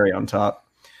of the cherry on top.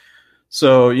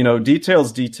 So,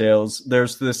 details.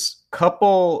 There's this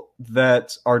couple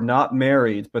that are not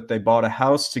married, but they bought a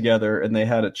house together and they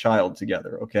had a child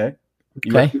together. Okay.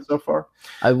 You okay. So far?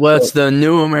 It's the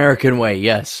new American way.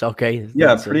 Yes. Okay.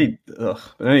 Yeah. But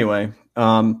anyway,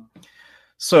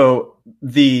 so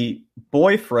the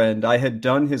boyfriend, I had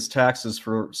done his taxes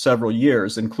for several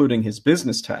years, including his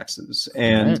business taxes.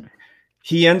 And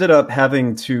he ended up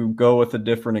having to go with a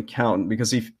different accountant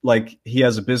because he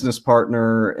has a business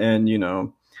partner and,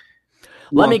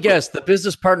 let me guess, the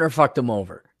business partner fucked him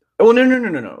over. Oh,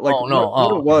 no. Like,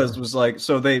 what it was like,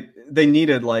 so they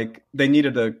needed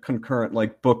a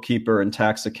concurrent bookkeeper and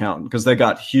tax accountant because they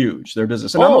got huge, their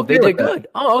business. And they did good.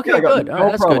 Oh, okay, good. All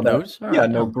right, that's good news.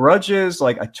 No grudges.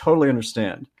 I totally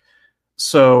understand.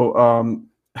 So,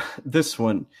 this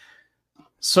one,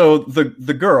 so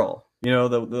the girl,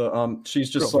 she's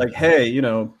just like, hey,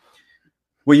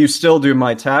 will you still do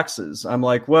my taxes? I'm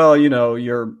like, well,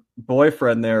 your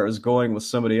boyfriend there is going with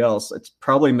somebody else. It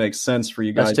probably makes sense for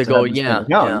you guys to go. Yeah.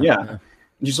 And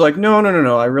she's like, no.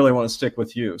 I really want to stick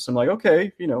with you. So I'm like,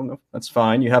 okay, no, that's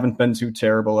fine. You haven't been too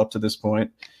terrible up to this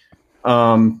point.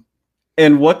 And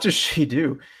what does she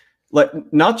do?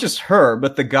 Not just her,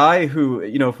 but the guy who,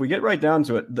 if we get right down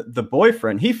to it, the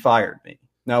boyfriend, he fired me.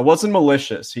 Now, it wasn't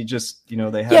malicious. He just,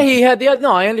 they had... Yeah, he had the...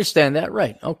 No, I understand that.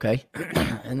 Right. Okay.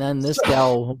 And then this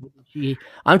gal,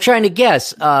 I'm trying to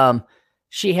guess.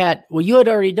 She had... Well, you had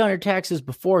already done her taxes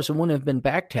before, so it wouldn't have been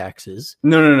back taxes.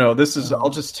 No. This is...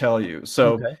 I'll just tell you.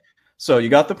 So, So you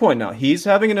got the point now. He's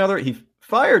having another... He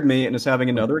fired me and is having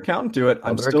another accountant do it.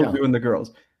 I'm still doing the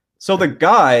girls. So the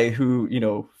guy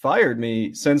who, fired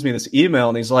me sends me this email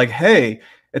and he's like, hey...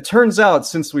 It turns out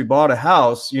since we bought a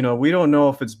house, we don't know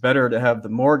if it's better to have the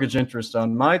mortgage interest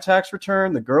on my tax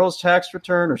return, the girl's tax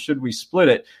return, or should we split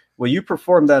it? Will you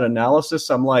perform that analysis?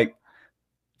 I'm like,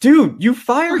 dude, you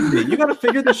fired me. You got to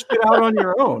figure this shit out on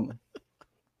your own.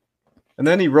 And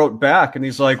then he wrote back and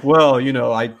he's like, well,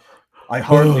 I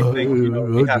hardly think,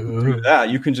 we have to do that.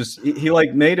 You can just, he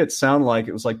made it sound like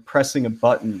it was like pressing a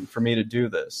button for me to do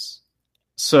this.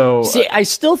 So see, I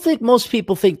still think most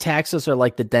people think taxes are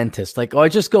like the dentist. Like, I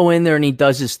just go in there and he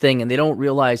does his thing, and they don't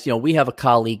realize, we have a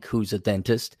colleague who's a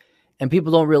dentist, and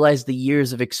people don't realize the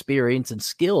years of experience and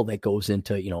skill that goes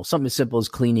into, something as simple as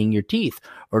cleaning your teeth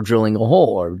or drilling a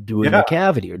hole or doing a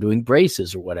cavity or doing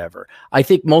braces or whatever. I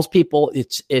think most people,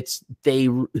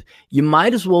 you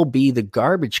might as well be the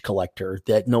garbage collector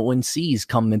that no one sees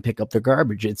come and pick up their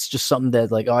garbage. It's just something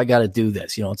that I got to do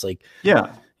this. It's like,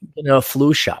 a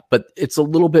flu shot, but it's a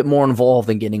little bit more involved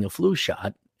than getting a flu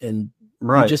shot. And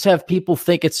you just have people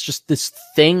think it's just this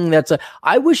thing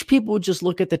I wish people would just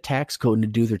look at the tax code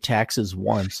and do their taxes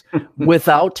once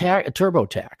without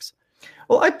TurboTax.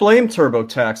 Well, I blame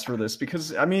TurboTax for this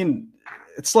because,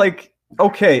 it's like,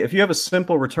 okay, if you have a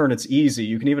simple return, it's easy.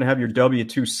 You can even have your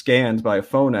W-2 scanned by a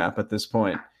phone app at this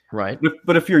point. Right.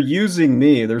 But if you're using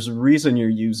me, there's a reason you're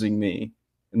using me.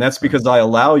 And that's because I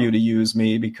allow you to use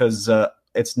me because,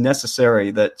 it's necessary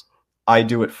that I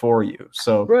do it for you.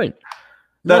 So,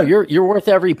 No, you're worth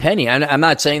every penny. I'm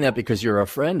not saying that because you're a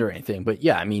friend or anything, but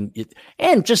yeah, I mean,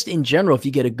 and just in general, if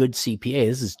you get a good CPA,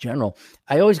 this is general.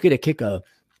 I always get a kick of,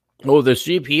 oh, the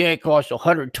CPA costs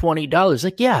 $120.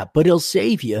 Like, yeah, but he'll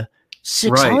save you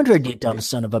 $600. Right. You dumb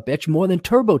son of a bitch, more than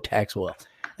TurboTax will.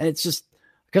 And it's just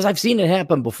because I've seen it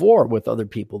happen before with other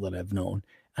people that I've known,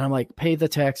 and I'm like, pay the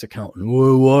tax accountant.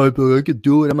 Well, why? But I could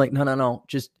do it. I'm like, no,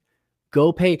 just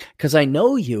go pay, because I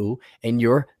know you and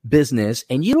your business,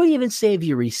 and you don't even save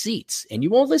your receipts, and you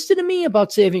won't listen to me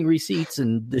about saving receipts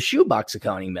and the shoebox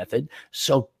accounting method.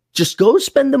 So just go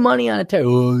spend the money on it.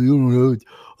 Oh, you know,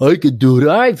 I could do it.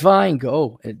 All right, fine,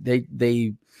 go.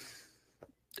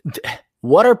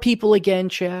 What are people again,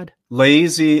 Chad?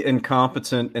 Lazy,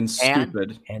 incompetent, and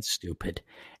stupid. And stupid.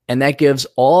 And that gives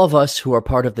all of us who are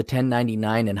part of the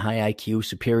 1099 and high IQ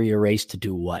superior race to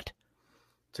do what?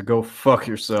 To go fuck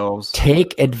yourselves.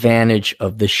 Take advantage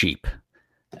of the sheep.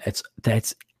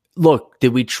 That's look,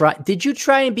 did you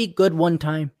try and be good one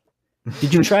time?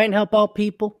 Did you try and help out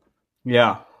people?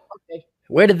 Yeah. Okay.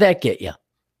 Where did that get you?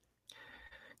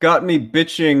 Got me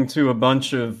bitching to a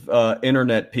bunch of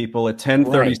internet people at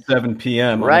 10:37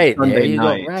 p.m. Right. on Sunday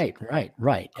night.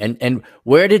 Right. And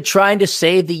where did trying to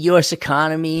save the U.S.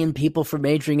 economy and people from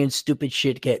majoring in stupid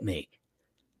shit get me?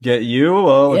 Get you?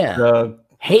 Well, yeah.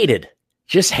 Hated.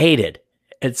 Just hated.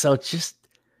 And so just,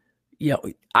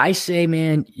 I say,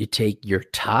 man, you take your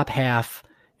top half,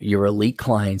 your elite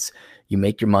clients, you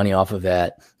make your money off of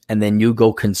that, and then you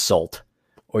go consult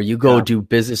or you go do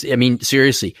business. I mean,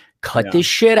 seriously, cut this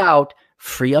shit out,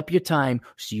 free up your time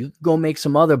so you can go make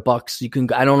some other bucks. You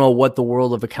can, I don't know what the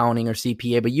world of accounting or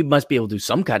CPA, but you must be able to do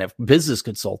some kind of business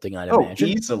consulting, I'd imagine.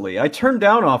 Easily. I turned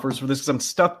down offers for this because I'm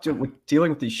stuck dealing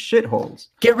with these shitholes.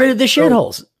 Get rid of the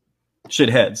shitholes.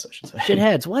 Shitheads, I should say.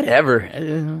 Shitheads, whatever.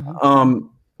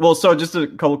 Well, so just a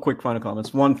couple quick final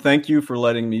comments. One, thank you for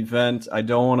letting me vent. I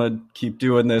don't want to keep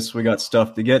doing this. We got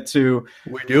stuff to get to.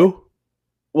 We do?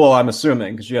 Well, I'm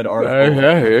assuming because you had articles. I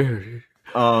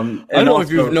don't know if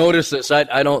you've noticed this.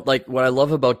 I don't like what I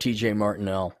love about TJ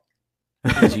Martinell.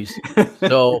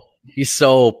 He's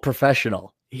so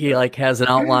professional. He has an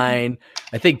outline.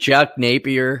 I think Jack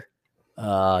Napier,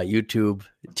 YouTube,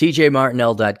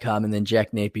 tjmartinell.com, and then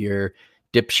Jack Napier,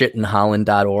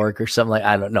 dipshitandholland.org or something like,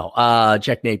 I don't know.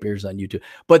 Jack Napier's on YouTube.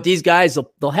 But these guys,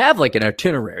 they'll have an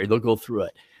itinerary. They'll go through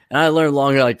it. And I learned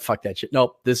longer, fuck that shit.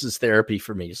 Nope, this is therapy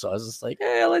for me. So I was just like,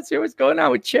 hey, let's hear what's going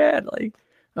on with Chad.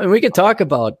 We could talk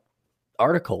about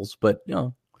articles, but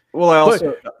Well, I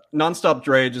also Nonstop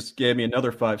Dre just gave me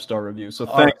another 5-star review. So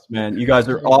thanks, man. You guys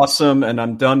are awesome, and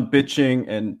I'm done bitching.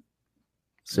 And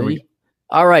see,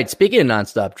 all right. Speaking of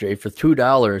Nonstop Dre, for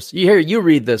 $2, you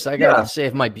read this. I gotta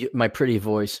save my pretty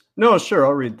voice. No, sure,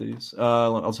 I'll read these.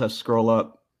 I'll just have to scroll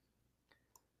up.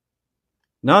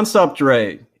 Nonstop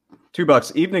Dre.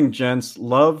 $2. Evening, gents.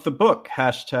 Love the book.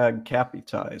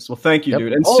 #Capitize. Well, thank you,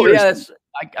 dude. And seriously,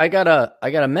 I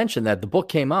gotta mention that the book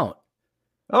came out.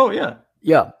 Oh yeah.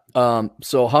 Yeah.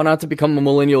 So How Not to Become a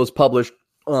Millennial is published.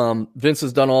 Vince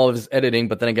has done all of his editing,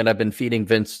 but then again, I've been feeding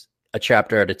Vince a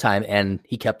chapter at a time, and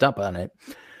he kept up on it.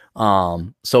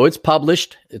 So it's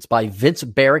published. It's by Vince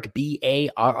Barrick, Barrick.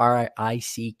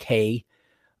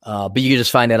 But you can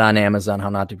just find it on Amazon. How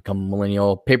Not to Become a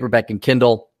Millennial, paperback and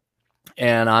Kindle.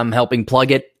 And I'm helping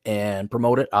plug it and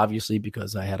promote it, obviously,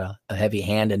 because I had a heavy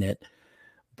hand in it.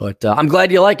 But I'm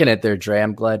glad you're liking it there, Dre.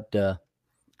 I'm glad that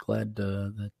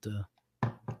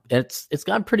it's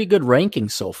got pretty good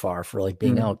rankings so far for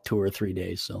being out 2 or 3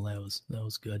 days. So that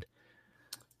was good.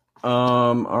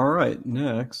 All right,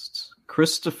 next,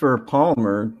 Christopher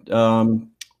Palmer.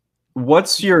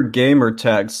 What's your gamer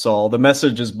tag, Saul? The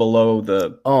message is below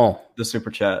the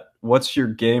super chat. What's your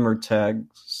gamer tag,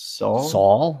 Saul?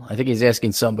 Saul? I think he's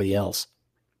asking somebody else.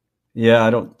 Yeah,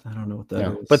 I don't know what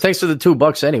that is. But thanks for the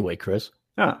 $2 anyway, Chris.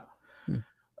 Yeah.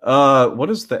 What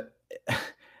is the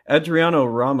Adriano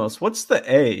Ramos? What's the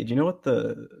A? Do you know what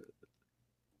the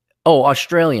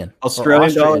Australian.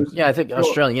 Australian dollars? Yeah, I think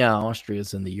Australian. Yeah,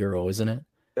 Austria's in the euro, isn't it?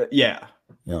 Yeah.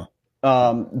 Yeah.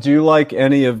 Do you like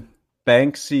any of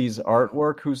Banksy's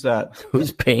artwork? Who's that?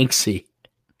 Who's Banksy?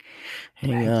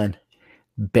 Hang on.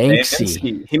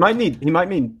 Banksy. He might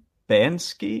mean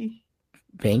Bansky.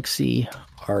 Banksy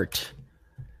art.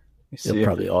 It'll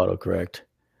probably autocorrect.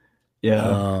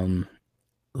 Yeah.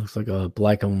 Looks like a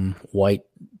black and white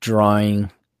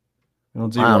drawing. I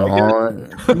don't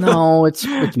know. No, it's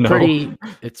pretty.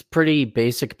 It's pretty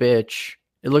basic, bitch.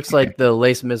 It looks like the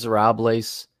Les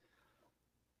Miserables.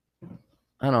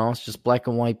 I don't know. It's just black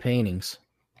and white paintings.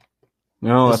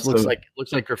 No, this looks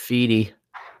like graffiti.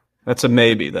 That's a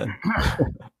maybe then.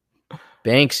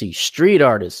 Banksy, street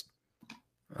artist.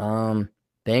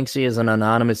 Banksy is an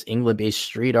anonymous England-based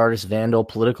street artist, vandal,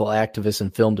 political activist,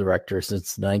 and film director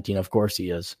since 19. Of course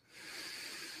he is.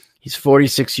 He's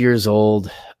 46 years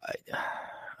old.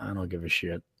 I don't give a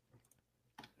shit.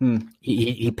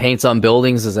 He paints on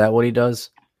buildings. Is that what he does?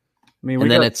 I mean,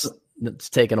 and then it's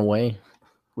taken away.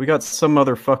 We got some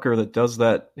motherfucker that does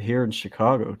that here in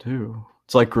Chicago too.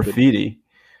 It's like graffiti.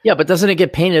 Yeah, but doesn't it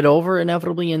get painted over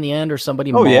inevitably in the end, or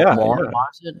somebody? Oh yeah.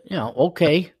 It? Yeah,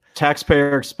 okay.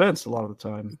 Taxpayer expense a lot of the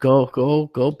time.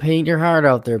 Go paint your heart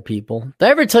out there, people. Did I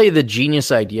ever tell you the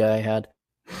genius idea I had?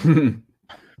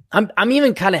 I'm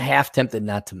even kind of half tempted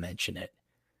not to mention it.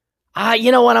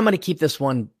 You know what? I'm going to keep this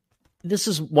one. This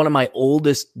is one of my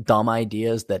oldest dumb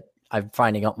ideas that I'm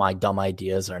finding out my dumb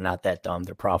ideas are not that dumb.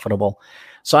 They're profitable.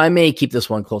 So I may keep this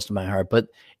one close to my heart, but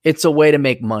it's a way to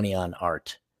make money on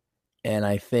art. And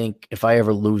I think if I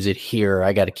ever lose it here,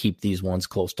 I got to keep these ones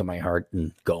close to my heart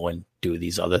and go and do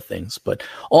these other things. But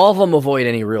all of them avoid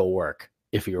any real work,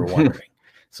 if you were wondering.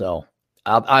 So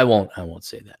I won't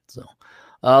say that. So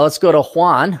let's go to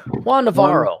Juan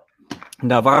Navarro.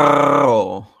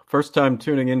 Navarro. First time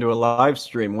tuning into a live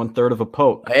stream, 1/3 of a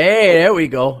poke. Hey, there we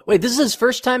go. Wait, this is his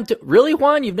first time really,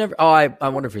 Juan? You've never? Oh, I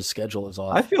wonder if his schedule is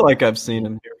off. I feel like I've seen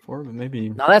him here before, but maybe.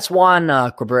 No, that's Juan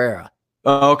Cabrera.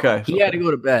 Oh, okay. He had to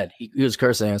go to bed. He was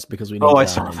cursing us because we. I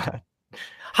saw that.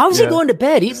 How's he going to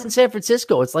bed? He's in San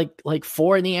Francisco. It's like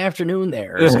 4 p.m.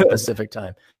 there, or some Pacific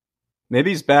time. Maybe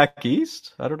he's back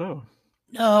east. I don't know.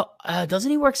 No,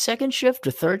 doesn't he work second shift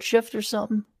or third shift or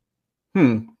something?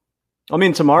 I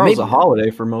mean, tomorrow's a holiday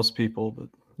for most people,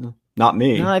 but not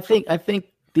me. No, I think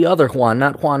the other Juan,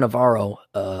 not Juan Navarro,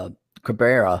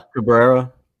 Cabrera.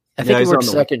 I think he works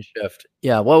second shift.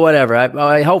 Yeah, well, whatever.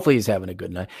 I hopefully he's having a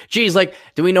good night. Geez,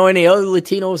 do we know any other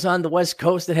Latinos on the West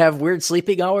Coast that have weird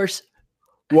sleeping hours?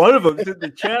 One of them's in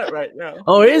the chat right now.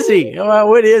 Oh, is he? Oh,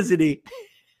 what isn't he?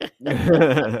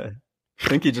 I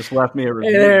think he just left me a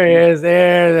review. Hey, there he is.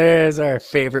 There's our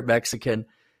favorite Mexican.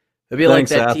 It'd be like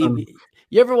that TV.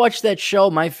 You ever watch that show,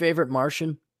 My Favorite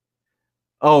Martian?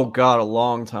 Oh God, a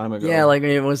long time ago. Yeah,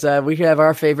 it was. We have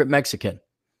our favorite Mexican.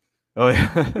 Oh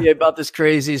yeah. About this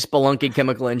crazy spelunking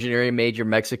chemical engineering major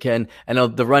Mexican.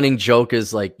 And the running joke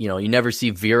is you never see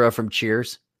Vera from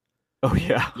Cheers. Oh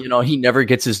yeah. He never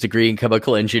gets his degree in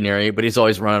chemical engineering, but he's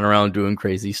always running around doing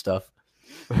crazy stuff.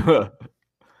 We got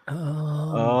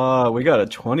a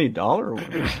 $20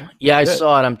 one. Yeah, I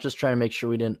saw it. I'm just trying to make sure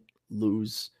we didn't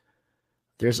lose.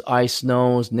 There's Ice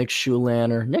Nose, Nick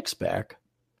Schulander. Nick's back.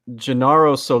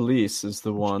 Gennaro Solis is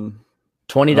the one.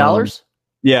 $20?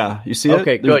 Yeah, you see it?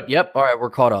 Okay, good. Yep. All right, we're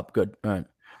caught up. Good. All right.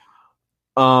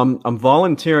 I'm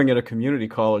volunteering at a community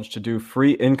college to do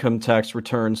free income tax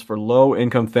returns for low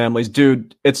income families.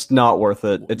 Dude, it's not worth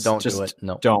it. Don't do it.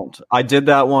 No. Don't. I did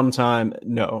that one time.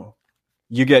 No.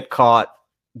 You get caught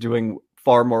doing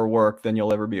far more work than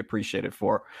you'll ever be appreciated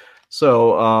for.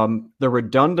 So the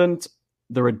redundant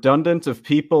of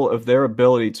people of their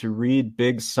ability to read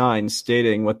big signs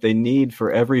stating what they need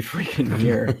for every freaking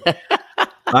year.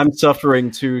 I'm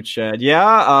suffering too, Chad.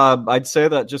 Yeah, I'd say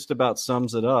that just about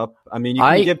sums it up. I mean,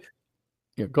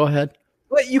 go ahead.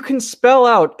 But you can spell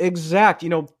out exact,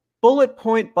 bullet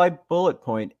point by bullet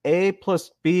point, A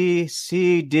plus B,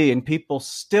 C, D, and people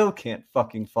still can't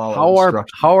fucking follow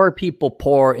instructions. How are people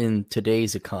poor in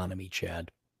today's economy,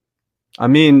 Chad? I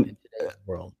mean, in today's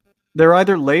world. They're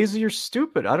either lazy or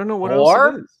stupid. I don't know what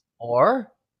else it is.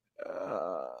 Or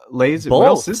lazy. Both. What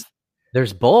else is?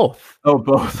 There's both. Oh,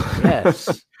 both.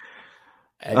 Yes.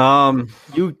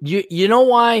 You know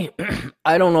why?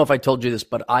 I don't know if I told you this,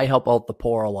 but I help out the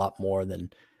poor a lot more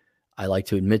than I like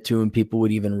to admit to, and people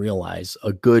would even realize.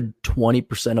 A good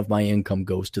 20% of my income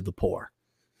goes to the poor.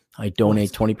 I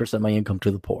donate 20% of my income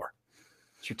to the poor.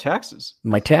 It's your taxes.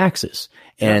 My taxes.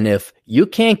 Yeah. And if you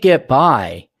can't get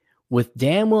by with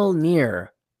damn well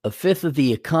near a fifth of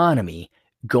the economy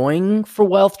going for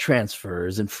wealth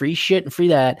transfers and free shit and free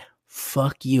that,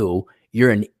 fuck you.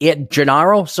 You're an it.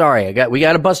 Gennaro, sorry, we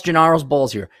got to bust Gennaro's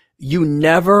balls here. You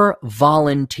never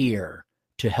volunteer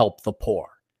to help the poor.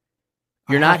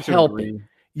 You're not helping. Agree.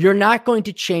 You're not going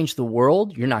to change the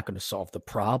world. You're not going to solve the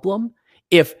problem.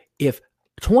 If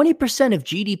 20% of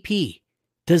GDP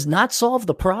does not solve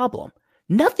the problem,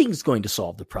 nothing's going to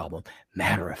solve the problem.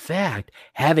 Matter of fact,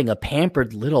 having a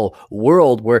pampered little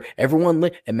world where everyone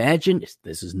imagine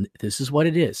this is what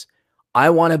it is. I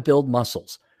want to build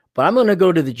muscles, but I'm going to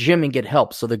go to the gym and get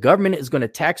help. So the government is going to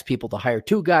tax people to hire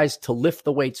 2 guys to lift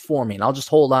the weights for me, and I'll just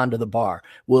hold on to the bar.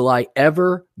 Will I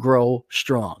ever grow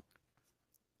strong?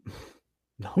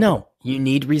 No, you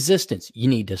need resistance. You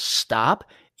need to stop.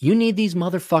 You need these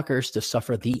motherfuckers to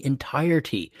suffer the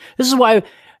entirety. This is why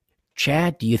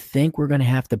Chad, do you think we're going to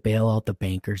have to bail out the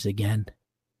bankers again?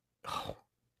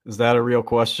 Is that a real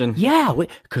question? Yeah,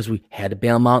 because we had to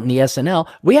bail them out in the SNL.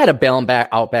 We had to bail them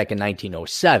out back in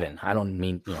 1907. I don't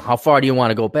mean, how far do you want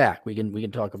to go back? We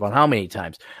can talk about how many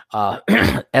times.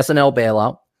 SNL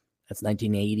bailout, that's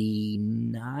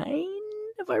 1989,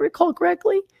 if I recall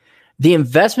correctly. The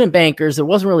investment bankers, there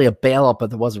wasn't really a bailout,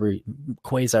 but there was a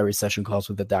quasi-recession caused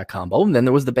with the dot-com bubble. And then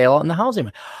there was the bailout in the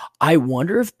housing. I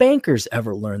wonder if bankers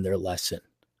ever learned their lesson.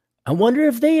 I wonder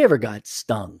if they ever got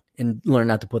stung and learned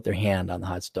not to put their hand on the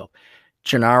hot stove.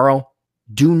 Gennaro,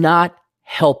 do not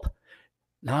help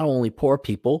not only poor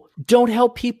people, don't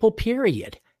help people,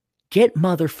 period. Get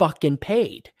motherfucking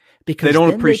paid. Because they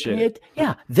don't appreciate it.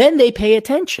 Yeah, then they pay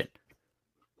attention.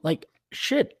 Like,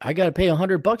 shit, I got to pay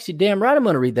 $100. You damn right I'm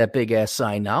going to read that big ass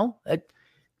sign now.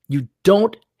 You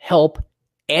don't help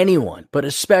anyone, but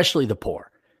especially the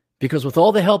poor. Because with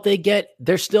all the help they get,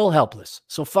 they're still helpless.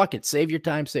 So fuck it. Save your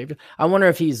time. I wonder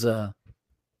if he's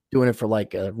doing it for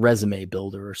like a resume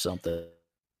builder or something.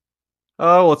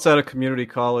 Oh, well, it's at a community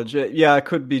college. Yeah, it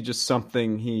could be just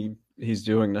something he's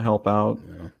doing to help out.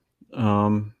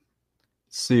 Yeah. Let's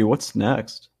see, what's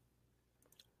next?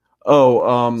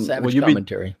 Oh, Savage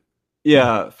commentary.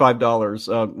 Yeah,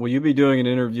 $5. Will you be doing an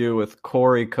interview with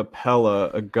Corey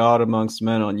Capella, a god amongst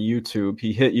men on YouTube?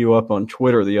 He hit you up on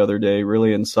Twitter the other day.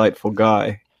 Really insightful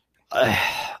guy.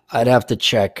 I'd have to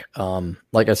check.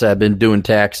 Like I said, I've been doing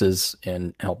taxes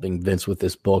and helping Vince with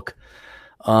this book.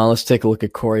 Let's take a look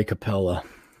at Corey Capella.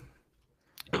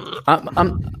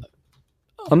 I'm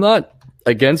not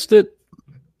against it,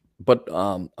 but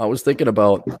I was thinking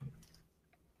about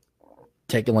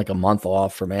taking like a month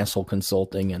off from asshole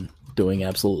consulting and doing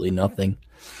absolutely nothing.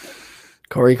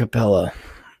 Corey Capella.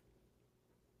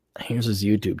 Here's his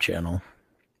YouTube channel.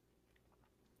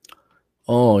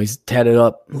 Oh, he's tatted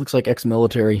up. Looks like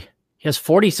ex-military. He has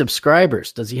 40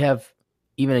 subscribers. Does he have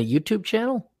even a YouTube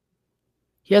channel?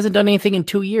 He hasn't done anything in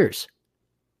 2 years.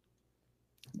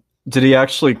 Did he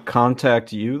actually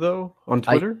contact you, though, on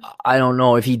Twitter? I don't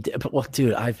know if he did. Well,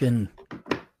 dude, I've been...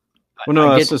 Well,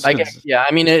 no, yeah,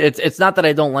 I mean, it's not that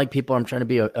I don't like people. I'm trying to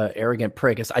be a arrogant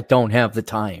prick. I don't have the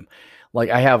time.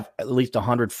 Like, I have at least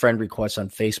 100 friend requests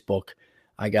on Facebook.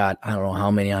 I got, I don't know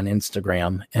how many on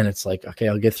Instagram. And it's like, okay,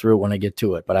 I'll get through it when I get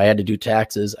to it. But I had to do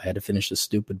taxes. I had to finish this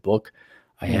stupid book.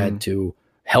 I had to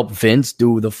help Vince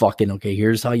do the fucking, okay,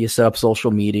 here's how you set up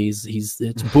social medias.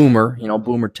 It's boomer,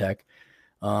 boomer tech.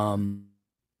 Yeah,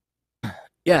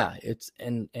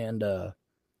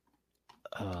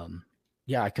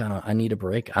 yeah, I need a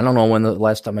break. I don't know when the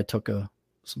last time I took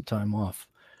some time off.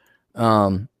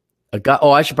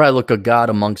 I should probably look a God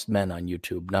Amongst Men on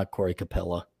YouTube, not Corey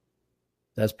Capella.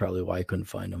 That's probably why I couldn't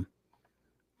find him.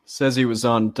 Says he was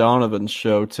on Donovan's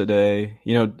show today.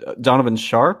 Donovan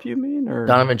Sharp, you mean? Or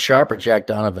Donovan Sharp or Jack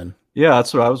Donovan? Yeah,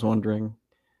 that's what I was wondering.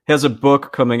 He has a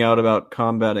book coming out about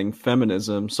combating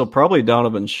feminism, so probably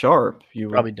Donovan Sharp.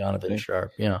 Probably Donovan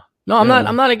Sharp, yeah. No,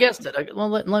 I'm not against it. Well,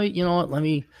 let me, let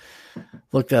me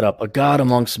look that up. A God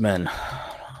Amongst Men.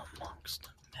 Amongst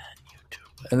Men,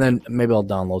 YouTube. And then maybe I'll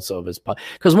download some of his podcast.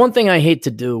 Because one thing I hate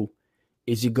to do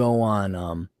is you go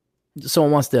on,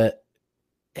 someone wants to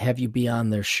have you be on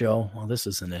their show. Well, this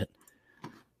isn't it.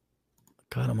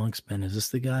 God Amongst Men. Is this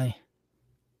the guy?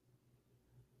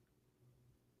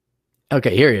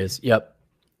 Okay, here he is. Yep.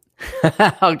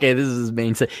 Okay, this is his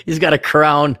main set. He's got a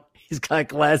crown. He's got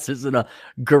glasses and a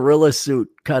gorilla suit,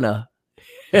 kind of.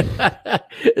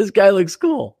 This guy looks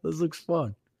cool. This looks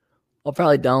fun. I'll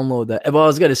probably download that. What I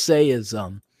was gonna say is,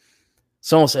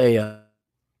 someone say,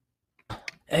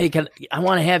 "Hey, I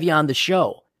want to have you on the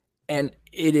show," and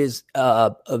it is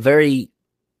a very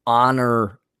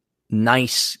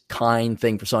nice, kind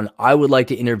thing for someone. I would like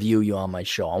to interview you on my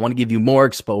show. I want to give you more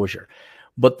exposure,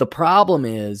 but the problem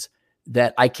is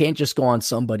that I can't just go on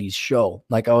somebody's show.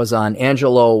 Like I was on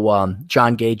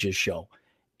John Gage's show.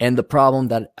 And the problem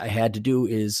that I had to do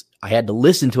is I had to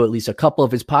listen to at least a couple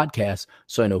of his podcasts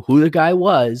so I know who the guy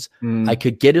was. I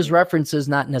could get his references,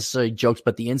 not necessarily jokes,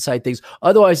 but the inside things.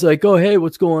 Otherwise, like, oh, hey,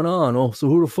 what's going on? Oh, so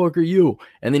who the fuck are you?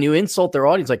 And then you insult their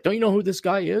audience. Like, don't you know who this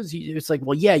guy is? It's like,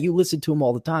 well, yeah, you listen to him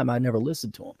all the time. I never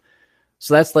listened to him.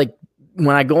 So that's like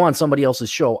when I go on somebody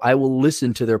else's show, I will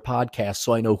listen to their podcast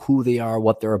so I know who they are,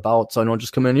 what they're about. So I don't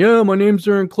just come in, yeah, my name's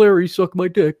Aaron Clarey, suck my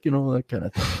dick, that kind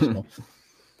of thing. So.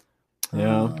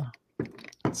 Yeah.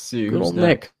 Let's see. Good old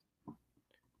Nick.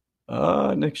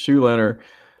 Nick Schulanner.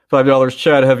 $5.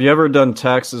 Chad, have you ever done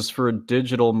taxes for a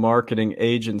digital marketing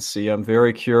agency? I'm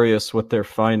very curious what their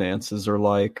finances are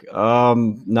like.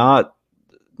 Not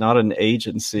an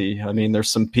agency. I mean, there's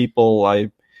some people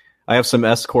I I have some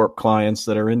S Corp clients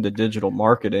that are into digital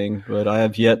marketing, but I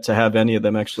have yet to have any of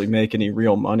them actually make any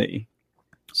real money.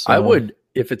 So I would,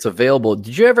 if it's available.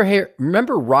 Did you ever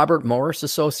remember Robert Morris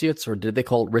Associates, or did they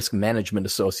call it Risk Management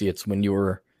Associates when you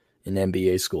were in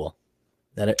MBA school?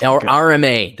 Or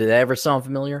RMA? Did that ever sound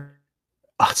familiar?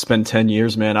 It's been 10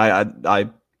 years, man. I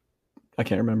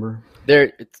can't remember.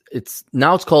 It's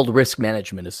called Risk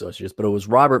Management Associates, but it was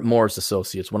Robert Morris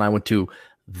Associates when I went to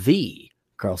the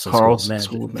Carlson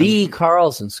School of the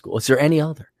Carlson School. Is there any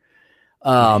other?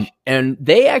 And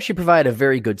they actually provide a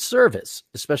very good service,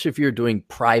 especially if you're doing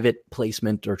private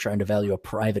placement or trying to value a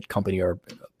private company or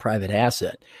a private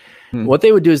asset. What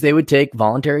they would do is they would take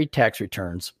voluntary tax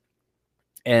returns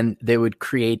and they would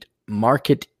create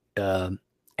market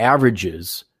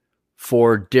averages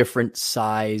for different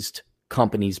sized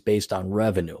companies based on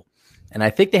revenue. And I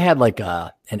think they had like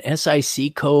an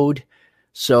SIC code.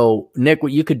 So Nick,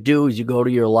 what you could do is you go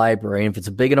to your library, and if it's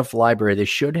a big enough library, they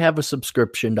should have a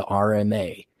subscription to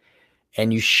RMA.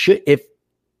 And you should,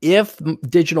 if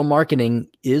digital marketing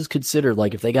is considered,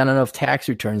 like if they got enough tax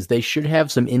returns, they should have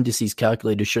some indices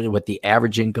calculated to show you what the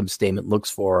average income statement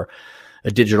looks for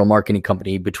a digital marketing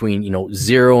company between,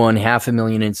 0 and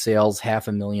 $500,000 in sales,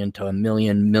 $500,000 to $1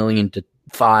 million to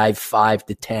 5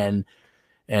 to 10,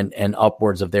 and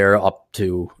upwards of there up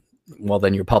to, well,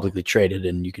 then you're publicly traded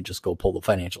and you can just go pull the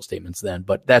financial statements then.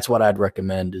 But that's what I'd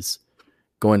recommend, is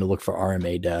going to look for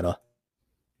RMA data.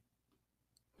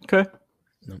 Okay.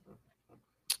 No.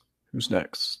 Who's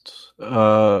next?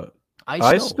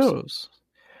 I suppose.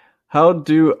 How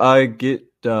do I get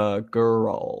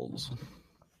girls?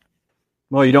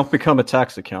 Well, you don't become a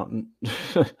tax accountant.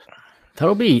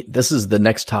 This is the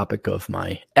next topic of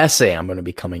my essay I'm going to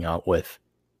be coming out with.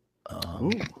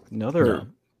 Another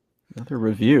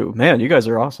review. Man, you guys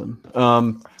are awesome.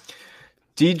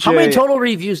 DJ, how many total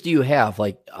reviews do you have,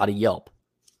 like, out of Yelp?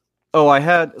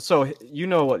 Oh, so you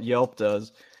know what Yelp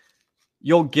does.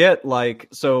 You'll get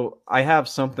I have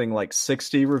something like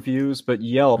 60 reviews, but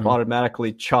Yelp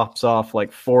automatically chops off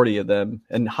like 40 of them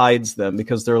and hides them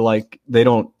because they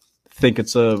don't think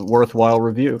it's a worthwhile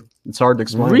review. It's hard to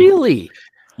explain. Really?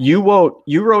 You wrote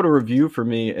a review for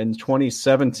me in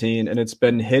 2017 and it's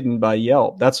been hidden by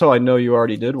Yelp. That's how I know you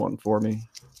already did one for me.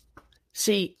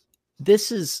 See,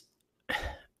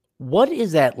 what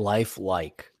is that life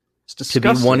like? It's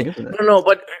disgusting, isn't it? No,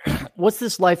 but what's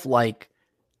this life like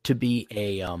to be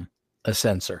a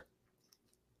censor?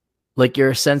 Like,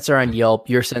 you're a censor on Yelp,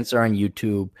 you're a censor on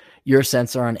YouTube, you're a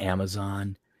censor on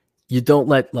Amazon. You don't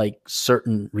let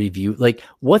certain review,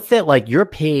 what's that, you're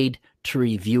paid to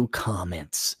review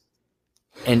comments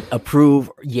and approve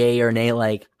yay or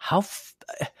nay. How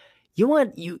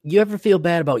you ever feel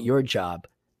bad about your job?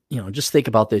 Just think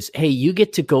about this. Hey, you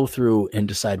get to go through and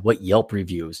decide what Yelp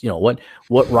reviews,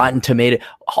 what Rotten Tomato,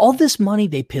 all this money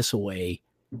they piss away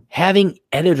having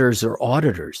editors or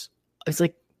auditors. It's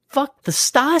like, fuck, the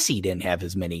Stasi didn't have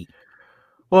as many.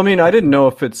 Well, I mean, I didn't know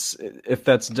if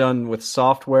that's done with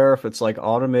software, if it's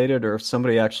automated, or if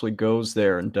somebody actually goes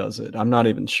there and does it. I'm not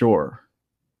even sure,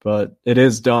 but it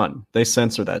is done. They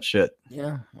censor that shit.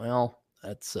 Yeah, well,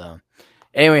 that's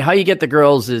anyway. How you get the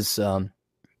girls is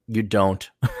you don't.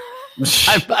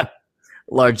 I'm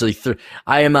largely through.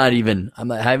 I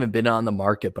haven't been on the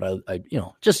market, but I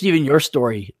just even your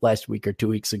story last week or 2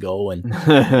 weeks ago, and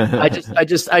I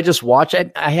just watch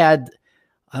it. I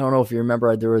don't know if you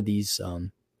remember, there were these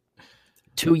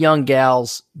two young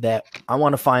gals that I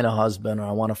want to find a husband, or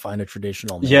I want to find a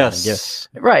traditional man. Yes.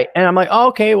 Right. And I'm like, oh,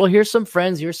 okay, well, here's some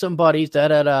friends, here's some buddies,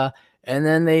 and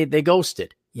then they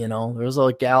ghosted. There was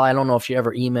a gal, I don't know if she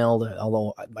ever emailed,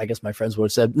 although I guess my friends would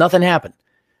have said nothing happened.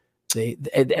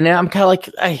 And I'm kind of like,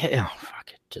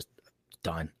 fuck it, just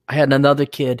done. I had another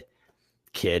kid,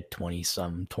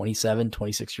 27,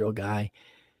 26-year-old guy.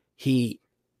 He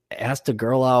asked a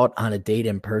girl out on a date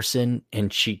in person,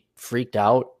 and she freaked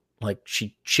out.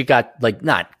 She got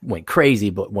not went crazy,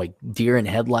 but deer in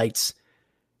headlights.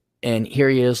 And here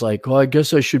he is oh, I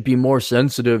guess I should be more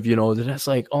sensitive, That's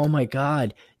like, oh my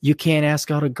God, you can't ask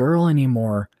out a girl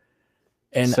anymore.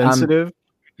 And sensitive?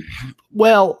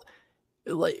 Yeah,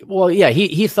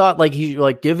 he thought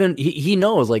given he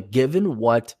knows, given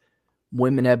what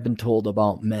women have been told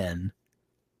about men,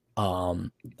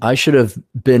 I should have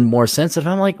been more sensitive.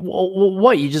 I'm like, well,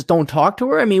 what? You just don't talk to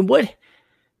her? I mean, what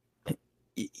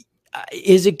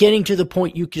is it getting to the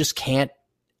point you just can't?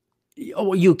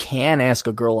 Oh, you can ask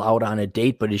a girl out on a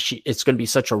date, but it's going to be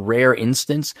such a rare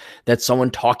instance that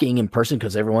someone talking in person,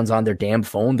 because everyone's on their damn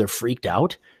phone, they're freaked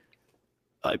out.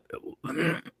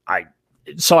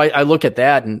 So I look at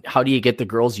that, and how do you get the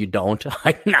girls? You don't.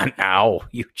 Not now.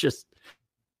 You just.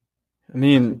 I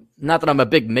mean, not that I'm a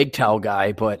big MGTOW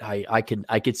guy, but I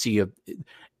could see a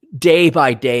day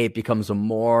by day it becomes a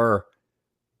more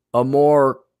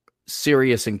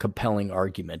serious and compelling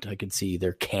argument. I could see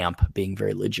their camp being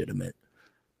very legitimate.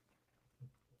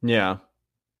 Yeah,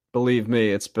 believe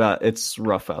me, it's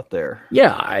rough out there.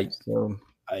 Yeah, I don't.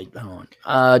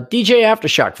 DJ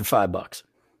Aftershock for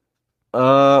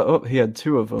 $5. He had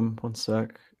two of them. One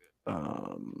sec.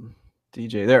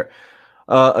 DJ there.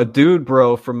 A dude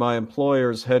bro from my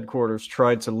employer's headquarters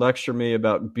tried to lecture me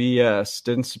about BS.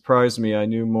 Didn't surprise me. I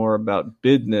knew more about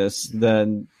business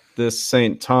than this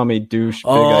St. Tommy douche.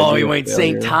 Oh, he went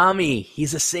St. Tommy.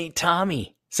 He's a St.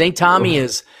 Tommy. St. Tommy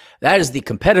is the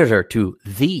competitor to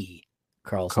the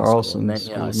Carlson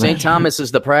School. St. Thomas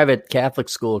is the private Catholic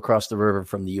school across the river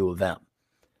from the U of M.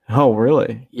 Oh,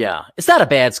 really? Yeah. It's not a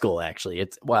bad school, actually.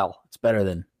 It's better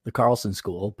than the Carlson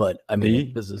School, but I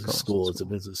mean, business school is a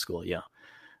business school. Yeah.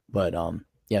 But,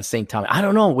 St. Tommy. I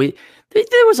don't know.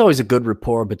 There was always a good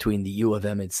rapport between the U of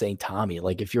M and St. Tommy.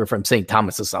 Like if you're from St.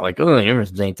 Thomas, it's not like, oh, you're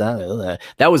from St. Thomas.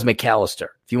 That was McAllister.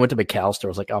 If you went to McAllister, I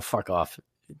was like, oh, fuck off.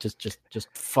 Just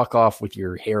fuck off with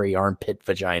your hairy armpit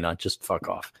vagina. Just fuck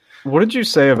off. What did you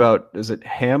say about, is it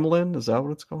Hamline? Is that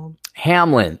what it's called?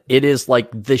 Hamline. It is like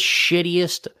the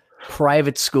shittiest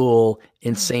private school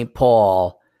in St.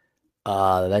 Paul.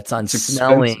 That's on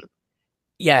Snelling.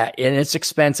 Yeah, and it's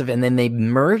expensive. And then they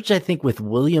merged, I think, with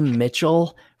William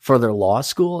Mitchell for their law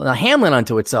school. Now, Hamline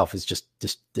unto itself is just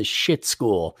the shit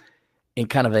school in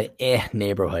kind of a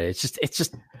neighborhood. It's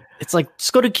like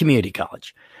just go to community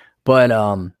college. But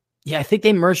I think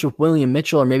they merged with William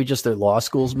Mitchell, or maybe just their law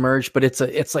schools merged. But it's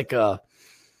like why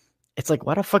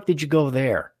the fuck did you go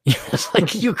there? It's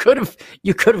like you could have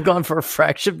gone for a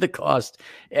fraction of the cost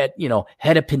at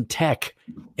Hennepin Tech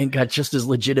and got just as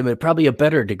legitimate, probably a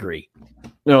better degree.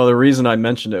 No, the reason I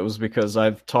mentioned it was because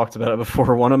I've talked about it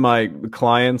before. One of my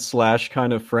clients /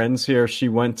 kind of friends here, she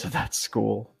went to that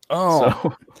school. Oh,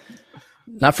 so.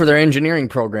 Not for their engineering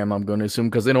program, I'm going to assume,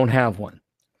 because they don't have one.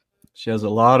 She has a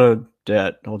lot of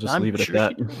debt. I'll just leave it at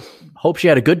that. Hope she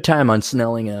had a good time on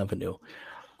Snelling Avenue.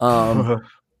 Now,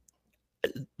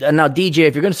 DJ,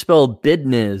 if you're going to spell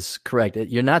business correct,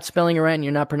 you're not spelling it right and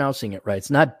you're not pronouncing it right. It's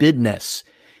not business.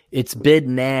 It's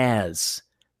bidnaz.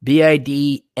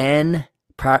 BIDN,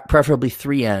 preferably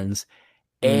 3 N's.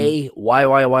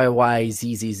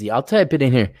 AYYYYZZZ. I'll type it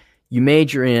in here. You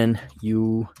major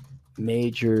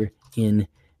in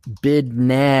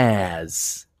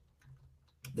bidnaz.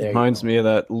 Reminds me of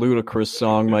that ludicrous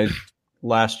song my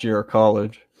last year of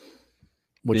college.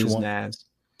 Which Biznaz. One?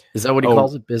 Is that what he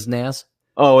calls it? Biznaz?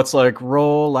 Oh, it's like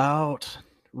roll out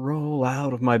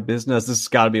of my business. This has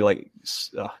got to be like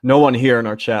no one here in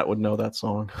our chat would know that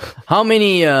song. How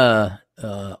many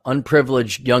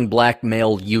unprivileged young black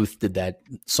male youth did that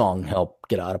song help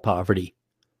get out of poverty?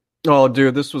 Oh,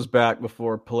 dude, this was back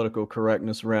before political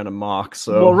correctness ran amok.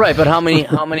 So well, right, but how many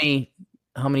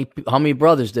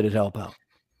brothers did it help out?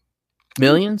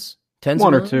 Millions? Tens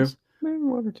of millions? One or two. Maybe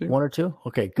one or two. One or two?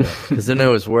 Okay, good. Because then it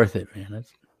was worth it, man.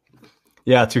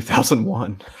 Yeah,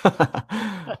 2001.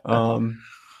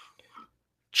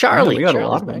 Charlie. We got a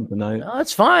lot of them tonight. No,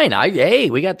 that's fine.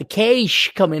 We got the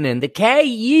cash coming in. The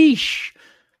cash.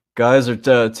 Guys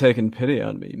are taking pity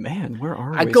on me. Man, where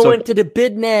are we? I go into the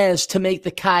business to make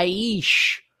the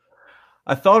cash.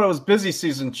 I thought it was busy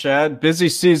season, Chad. Busy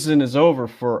season is over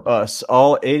for us.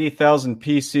 All 80,000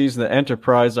 PCs in the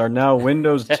enterprise are now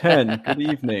Windows 10. Good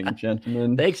evening,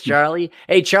 gentlemen. Thanks, Charlie.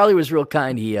 Hey, Charlie was real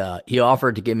kind. He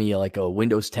offered to give me like a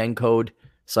Windows 10 code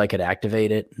so I could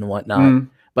activate it and whatnot.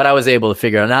 But I was able to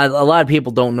figure it out. Now, a lot of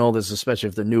people don't know this, especially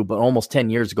if they're new, but almost 10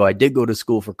 years ago, I did go to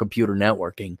school for computer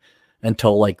networking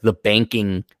until like the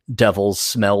banking devils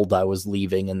smelled I was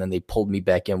leaving, and then they pulled me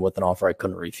back in with an offer I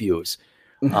couldn't refuse.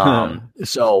 And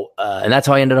that's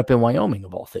how I ended up in Wyoming,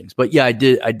 of all things. But yeah, I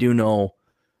do know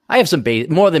I have some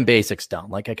more than basics down.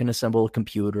 Like I can assemble a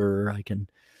computer, I can,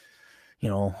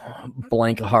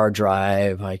 blank a hard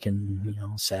drive, I can,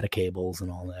 SATA cables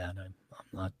and all that.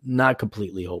 I'm not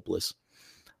completely hopeless.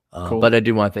 Cool. But I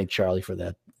do want to thank Charlie for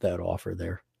that offer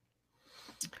there.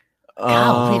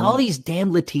 God, all these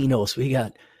damn Latinos. We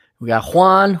got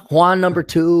Juan number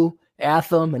 2,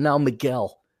 Atham, and now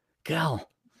Miguel.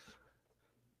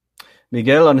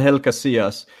 Miguel Angel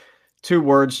Casillas. 2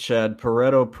 words, Chad.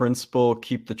 Pareto principle.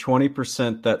 Keep the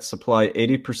 20% that supply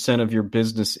 80% of your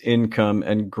business income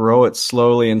and grow it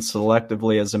slowly and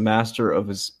selectively as a master of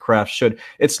his craft should.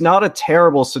 It's not a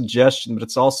terrible suggestion, but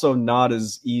it's also not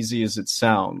as easy as it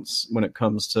sounds when it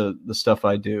comes to the stuff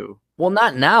I do. Well,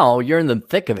 not now. You're in the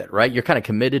thick of it, right? You're kind of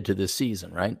committed to this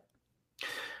season, right?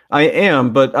 I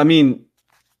am, but I mean,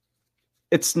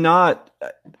 it's not.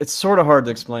 It's sort of hard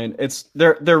to explain. It's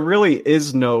there. There really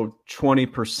is no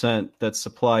 20% that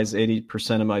supplies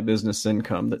 80% of my business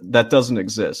income. That doesn't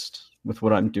exist with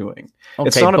what I'm doing. Okay,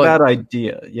 it's not a bad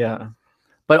idea. Yeah.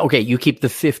 But okay, you keep the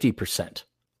 50%.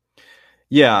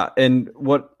 Yeah, and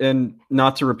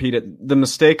not to repeat it, the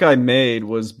mistake I made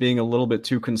was being a little bit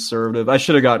too conservative. I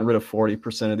should have gotten rid of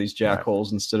 40% of these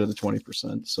jackholes instead of the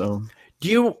 20%. So, do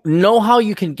you know how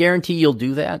you can guarantee you'll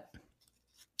do that?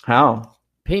 How?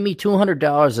 Pay me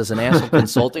 $200 as an asshole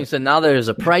consulting. So now there's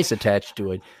a price attached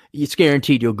to it. It's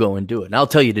guaranteed you'll go and do it. And I'll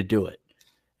tell you to do it.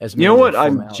 You know what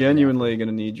I'm genuinely going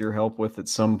to need your help with at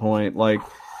some point? Like,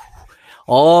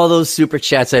 all those super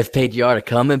chats I've paid you are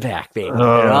coming back, baby.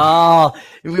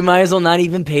 We might as well not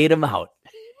even pay them out.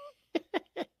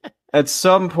 At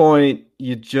some point,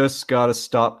 you just got to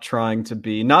stop trying to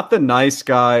be not the nice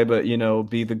guy, but,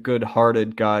 be the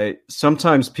good-hearted guy.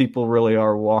 Sometimes people really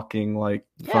are walking like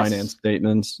finance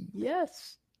statements.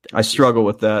 Yes. I struggle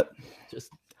with that.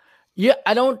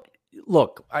 I don't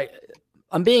look,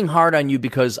 I'm being hard on you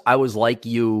because I was like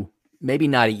you, maybe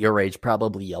not at your age,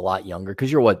 probably a lot younger. Because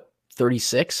you're what,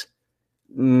 36?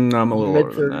 I'm a little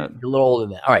older than that. You're a little older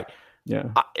than that. All right. Yeah.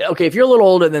 Okay, if you're a little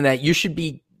older than that, you should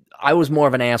be. I was more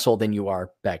of an asshole than you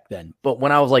are back then. But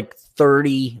when I was like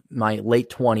 30, my late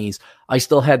 20s, I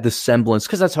still had the semblance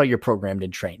because that's how you're programmed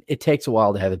and trained. It takes a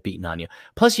while to have it beaten on you.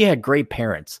 Plus, you had great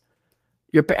parents.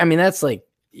 That's like,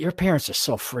 your parents are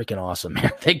so freaking awesome, man.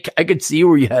 I could see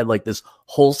where you had like this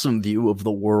wholesome view of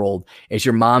the world as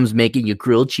your mom's making you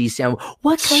grilled cheese sandwich.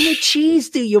 What kind of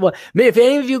cheese do you want? Man, if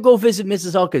any of you go visit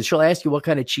Mrs. Elkins, she'll ask you what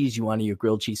kind of cheese you want in your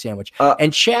grilled cheese sandwich.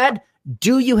 And Chad,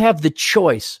 do you have the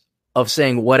choice of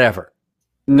saying whatever?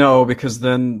 No, because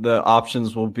then the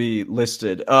options will be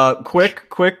listed.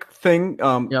 Quick thing.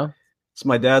 Yeah. It's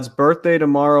my dad's birthday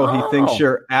tomorrow. He thinks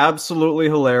you're absolutely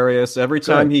hilarious. Every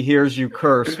time he hears you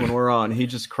curse when we're on, he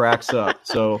just cracks up.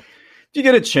 So if you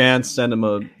get a chance, send him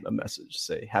a message.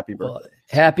 Say happy birthday.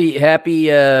 Happy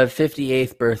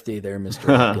 58th birthday there,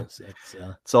 Mr. Elkins.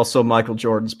 It's also Michael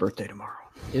Jordan's birthday tomorrow.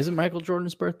 Is it Michael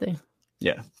Jordan's birthday?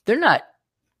 Yeah. They're not.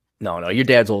 No, your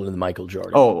dad's older than Michael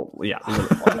Jordan. Oh, yeah.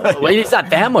 Well, he's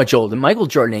not that much older. Michael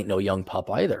Jordan ain't no young pup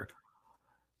either.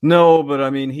 No, but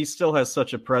I mean, he still has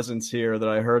such a presence here that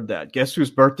I heard that. Guess whose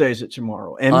birthday is it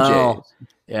tomorrow? MJ.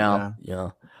 Yeah.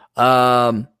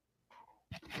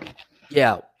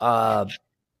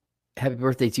 Happy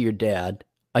birthday to your dad.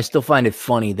 I still find it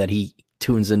funny that he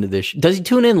tunes into this. Does he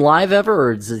tune in live ever,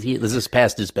 or is this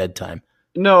past his bedtime?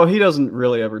 No, he doesn't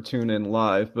really ever tune in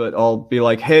live, but I'll be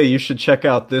like, hey, you should check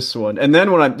out this one. And then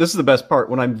this is the best part,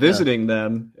 when I'm visiting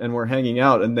them and we're hanging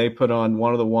out and they put on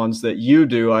one of the ones that you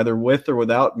do, either with or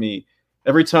without me,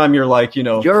 every time you're like,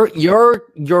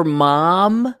 your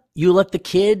mom, you let the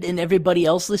kid and everybody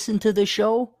else listen to the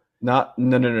show? No.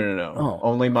 Oh,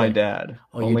 only my dad.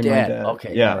 Oh, only your dad. My dad.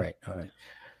 Okay. Yeah. All right.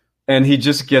 And he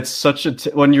just gets such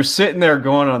when you're sitting there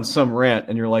going on some rant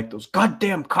and you're like, those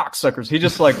goddamn cocksuckers. He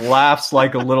just like laughs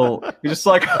like a little, he's just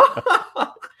like,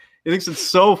 he thinks it's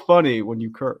so funny when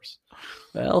you curse.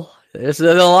 Well, there's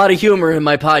a lot of humor in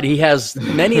my pod. He has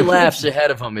many laughs ahead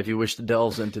of him if you wish to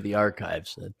delve into the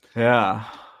archives. Yeah.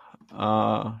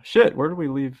 Shit. Where do we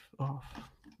leave off?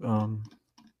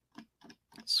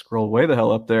 Scroll way the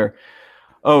hell up there.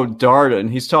 Oh, Darden.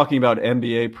 He's talking about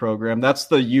MBA program. That's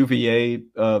the UVA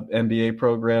MBA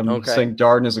program. Okay. Saying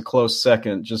Darden is a close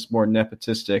second, just more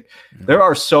nepotistic. Mm-hmm. There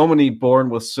are so many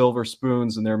born with silver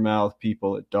spoons in their mouth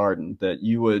people at Darden that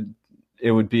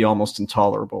it would be almost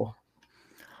intolerable.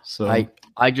 So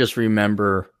I just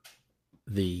remember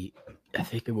I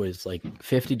think it was like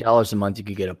 $50 a month you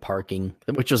could get a parking,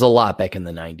 which was a lot back in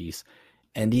the 90s.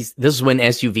 And this is when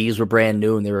SUVs were brand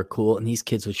new and they were cool. And these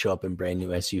kids would show up in brand new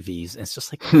SUVs. And it's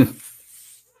just like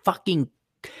fucking,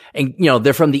 and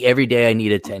they're from the everyday I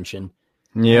need attention.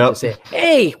 Yeah. Say,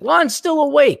 hey, Juan's still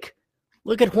awake.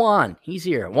 Look at Juan. He's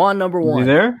here. Juan number one. You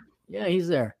there? Yeah, he's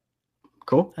there.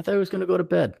 Cool. I thought he was going to go to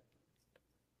bed.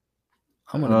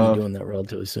 I'm going to be doing that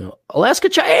relatively soon. Alaska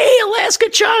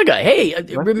Chaga. Hey,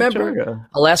 remember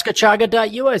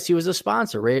AlaskaChaga.us. He was a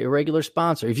sponsor, a regular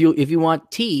sponsor. If you want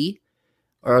tea,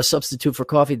 or a substitute for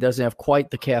coffee that doesn't have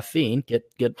quite the caffeine, get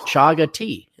Chaga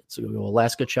tea. It's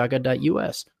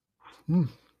AlaskaChaga.us.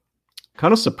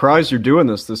 Kind of surprised you're doing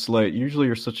this late. Usually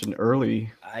you're such an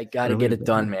early. I got to get it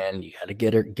done, man. You got to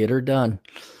get her done.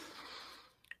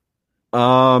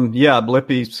 Yeah,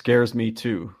 Blippi scares me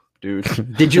too,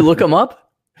 dude. Did you look him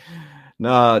up?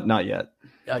 No, not yet.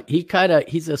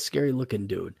 He's a scary looking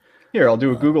dude. Here, I'll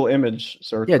do a Google image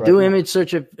search. Yeah, do image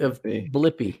search of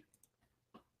Blippi.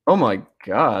 Oh my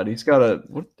God, he's got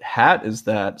what hat is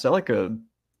that? Is that like a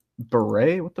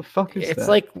beret? What the fuck is that? It's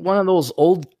like one of those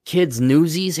old kids'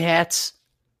 Newsies hats.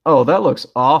 Oh, that looks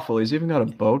awful. He's even got a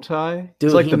bow tie.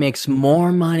 Dude, like he makes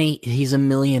more money. He's a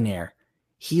millionaire.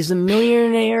 He's a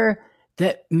millionaire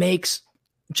that makes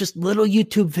just little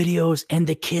YouTube videos, and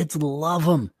the kids love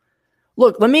him.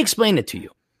 Look, let me explain it to you.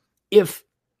 If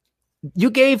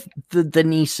you gave the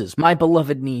nieces, my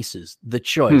beloved nieces, the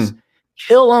choice,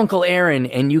 kill Uncle Aaron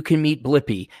and you can meet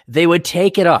Blippi, they would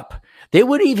take it up. They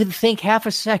wouldn't even think half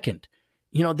a second.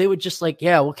 You know, they would just like,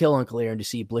 yeah, we'll kill Uncle Aaron to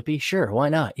see Blippi. Sure, why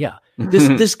not? Yeah.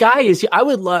 This guy is, I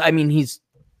would love, I mean, he's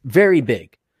very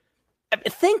big.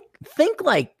 Think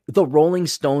like the Rolling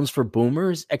Stones for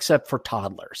boomers, except for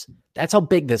toddlers. That's how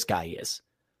big this guy is.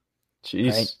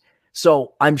 Jeez. Right?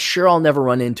 So I'm sure I'll never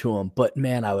run into him, but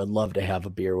man, I would love to have a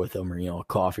beer with him or, you know, a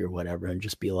coffee or whatever, and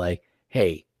just be like,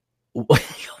 hey,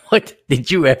 what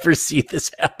did you ever see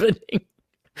this happening?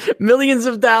 Millions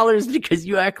of dollars because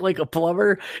you act like a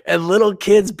plumber, and little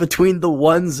kids between the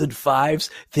 1s and 5s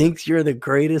think you're the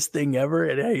greatest thing ever.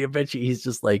 And I bet you he's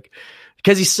just like,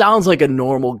 because he sounds like a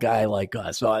normal guy like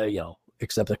us, you know,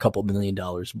 except a couple $1 million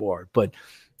more. But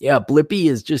yeah, Blippi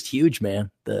is just huge, man.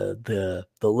 The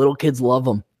little kids love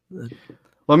him. Well,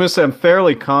 I'm gonna say I'm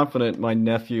fairly confident my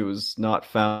nephew has not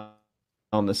found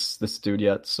this dude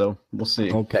yet, so we'll see.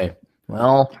 Okay,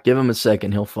 well, give him a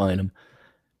second; he'll find him.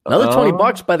 Another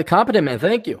 $20 by the competent man.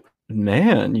 Thank you,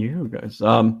 man. You guys.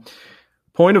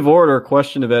 Point of order,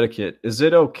 question of etiquette. Is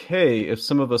it okay if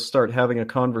some of us start having a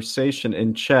conversation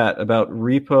in chat about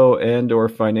repo and or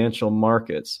financial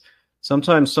markets?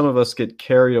 Sometimes some of us get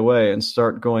carried away and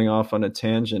start going off on a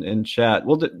tangent in chat.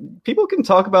 Well, people can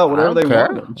talk about whatever they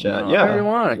want in chat. No, yeah,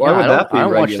 want. Why would that be I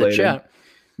don't regulated? Watch the chat.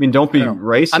 I mean, don't be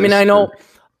racist. I mean, I know.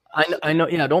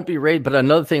 Yeah, don't be racist. But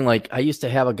another thing, like I used to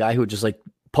have a guy who would just like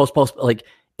post, like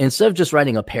instead of just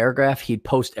writing a paragraph, he'd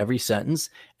post every sentence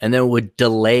and then would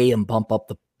delay and bump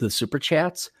up the super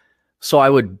chats. So I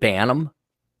would ban him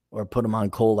or put him on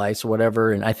cold ice or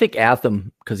whatever. And I think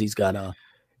Atham, because he's got a.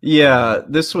 Yeah,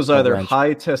 this was either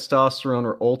high testosterone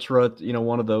or ultra, you know,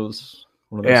 one of those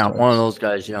types. One of those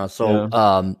guys, yeah. So,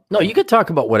 no, you could talk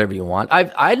about whatever you want.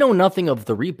 I know nothing of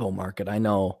the repo market. I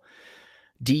know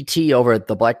DT over at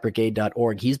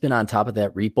theblackbrigade.org. He's been on top of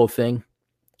that repo thing.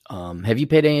 Have you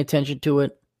paid any attention to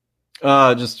it?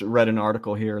 Just read an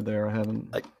article here or there. I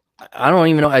haven't. I don't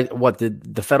even know what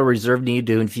did the Federal Reserve need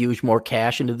to infuse more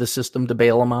cash into the system to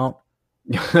bail them out?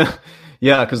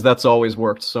 Yeah, because that's always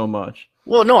worked so much.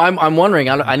 Well, no, I'm wondering.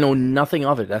 I know nothing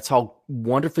of it. That's how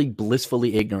wonderfully,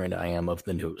 blissfully ignorant I am of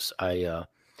the news. I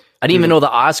didn't even know the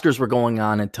Oscars were going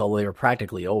on until they were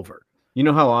practically over. You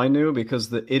know how I knew? Because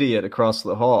the idiot across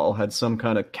the hall had some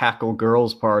kind of cackle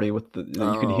girls party with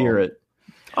you could hear it.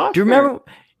 Do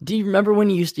you remember when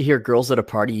you used to hear girls at a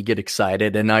party, you get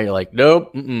excited, and now you're like,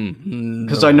 nope.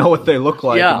 Because I know what they look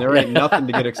like, and there ain't nothing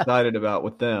to get excited about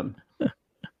with them.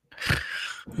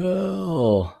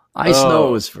 Oh, Ice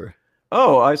Nose for...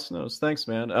 Oh, Ice Nose. Thanks,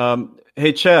 man.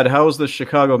 Hey, Chad, how was the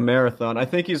Chicago Marathon? I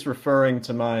think he's referring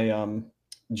to my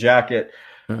jacket.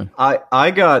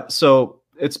 I got... So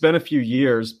it's been a few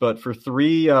years, but for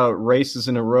 3 races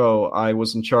in a row, I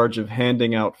was in charge of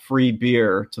handing out free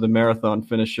beer to the marathon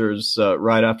finishers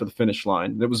right after the finish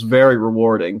line. It was very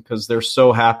rewarding because they're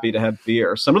so happy to have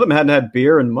beer. Some of them hadn't had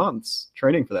beer in months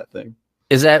training for that thing.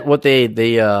 Is that what they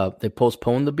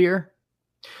postponed the beer?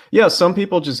 Yeah, some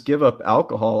people just give up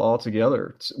alcohol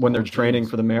altogether when they're training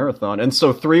for the marathon. And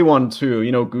so 312,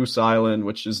 you know, Goose Island,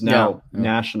 which is now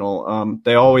national,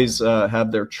 they always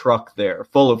have their truck there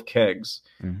full of kegs.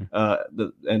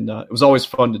 Mm-hmm. It was always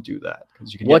fun to do that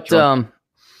because you can get drunk.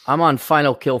 I'm on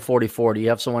Final Kill 44. Do you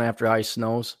have someone after Ice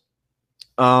Nose?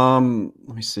 Let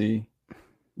me see.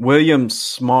 William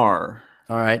Smar.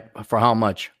 All right. For how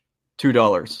much?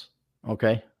 $2.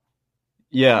 Okay.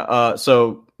 Yeah.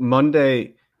 So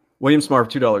Monday, William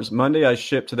Smart for $2. Monday, I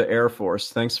shipped to the Air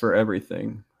Force. Thanks for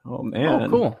everything. Oh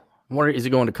man. Oh, cool. Is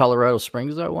he going to Colorado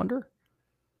Springs? I wonder.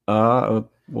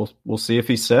 We'll see if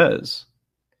he says.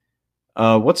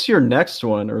 What's your next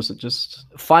one, or is it just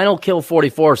Final Kill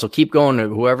 44? So keep going.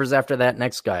 Whoever's after that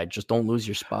next guy, just don't lose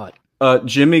your spot.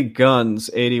 Jimmy Guns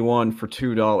 81 for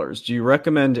 $2. Do you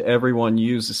recommend everyone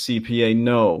use a CPA?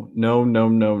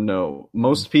 No.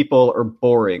 Most people are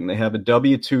boring. They have a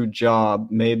W-2 job,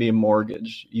 maybe a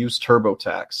mortgage. Use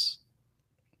TurboTax.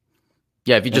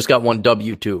 Yeah, if you just got one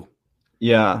W-2.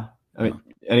 Yeah. I mean,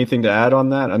 anything to add on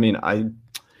that? I mean,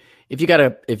 if you got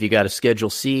a Schedule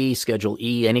C, Schedule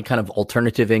E, any kind of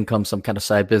alternative income, some kind of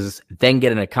side business, then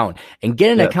get an accountant and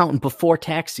get an accountant before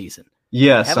tax season.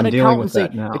 Yes, I'm dealing with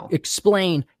that now.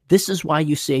 Explain, this is why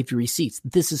you save your receipts.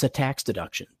 This is a tax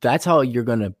deduction. That's how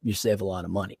you save a lot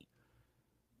of money.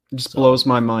 It just blows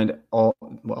my mind.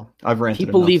 I've ranted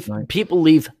enough tonight. People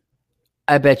leave,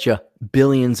 I bet you,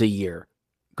 billions a year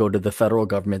go to the federal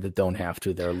government that don't have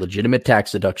to. There are legitimate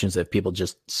tax deductions that people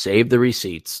just save the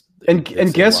receipts. And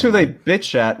guess who they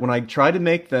bitch at when I try to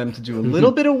make them to do a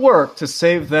little bit of work to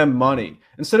save them money?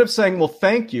 Instead of saying, well,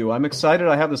 thank you, I'm excited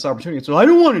I have this opportunity. So I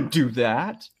don't want to do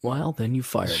that. Well, then you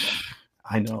fire them.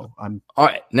 I know. All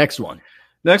right, next one.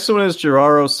 Next one is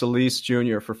Gerardo Solis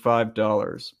Jr. for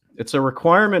 $5. It's a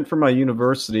requirement for my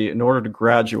university in order to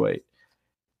graduate.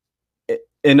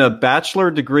 In a bachelor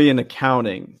degree in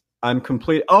accounting, I'm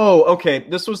complete. Oh, okay.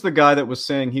 This was the guy that was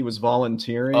saying he was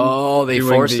volunteering. Oh, they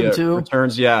forced him to?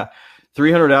 Returns, yeah.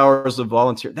 300 hours of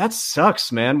volunteer. That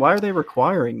sucks, man. Why are they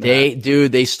requiring that?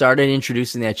 They started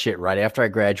introducing that shit right after I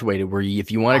graduated, where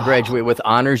if you want to graduate with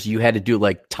honors, you had to do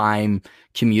like time,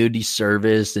 community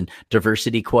service, and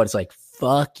diversity quotas. It's like,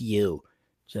 fuck you.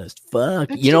 Just fuck.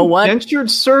 That's you know what? Indentured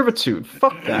servitude.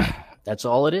 Fuck that. That's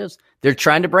all it is. They're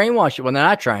trying to brainwash you. Well, they're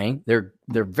not trying. They're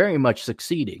very much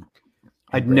succeeding.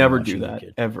 I'd never do that,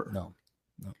 ever. No.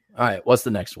 All right, what's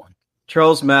the next one?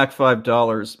 Charles Mack,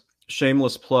 $5.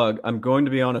 Shameless plug. I'm going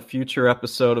to be on a future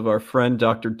episode of our friend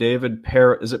Dr. David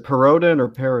Is it Perodin or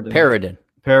Paradin?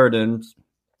 Paradin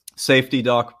Safety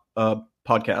Doc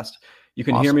podcast. You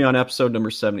can hear me on episode number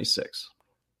 76.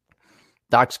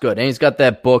 Doc's good. And he's got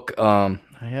that book. I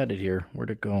had it here. Where'd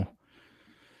it go?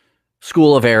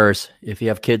 School of Errors. If you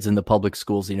have kids in the public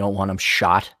schools, you don't want them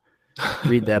shot.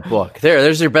 Read that book.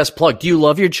 There's your best plug. Do you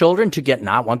love your children to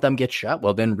not want them get shot?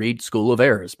 Well, then read School of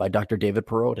Errors by Dr. David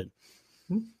Perodin.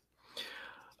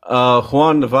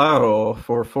 Juan Navarro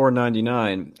for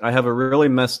 $4.99. I have a really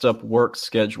messed up work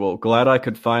schedule. Glad I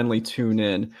could finally tune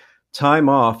in. Time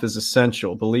off is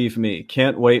essential. Believe me.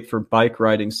 Can't wait for bike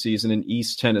riding season in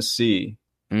East Tennessee.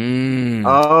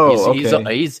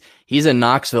 Okay. He's in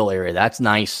Knoxville area. That's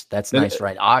nice. That's nice,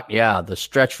 right? Yeah, the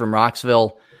stretch from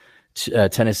Roxville,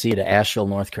 Tennessee to Asheville,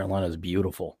 North Carolina is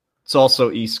beautiful. It's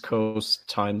also East Coast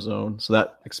time zone, so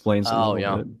that explains it a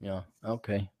little bit. Yeah.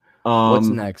 Okay. What's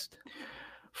next?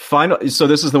 So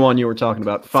this is the one you were talking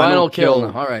about. Final kill.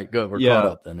 All right, good. We're caught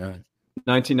up then. All right.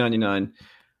 1999.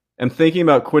 I'm thinking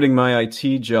about quitting my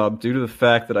IT job due to the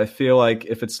fact that I feel like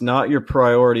if it's not your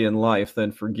priority in life,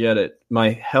 then forget it. My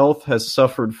health has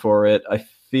suffered for it. I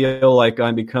feel like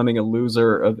I'm becoming a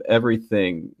loser of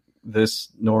everything. This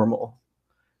normal.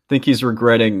 I think he's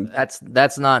regretting.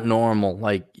 That's not normal.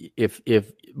 Like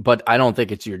but I don't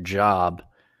think it's your job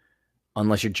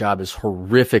unless your job is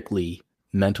horrifically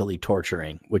mentally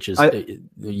torturing, which is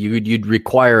you'd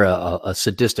require a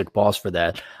sadistic boss for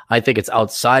that. I think it's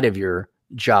outside of your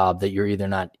job that you're either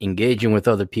not engaging with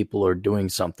other people or doing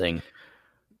something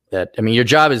your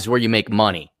job is where you make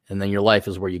money, and then your life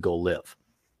is where you go live.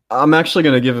 I'm actually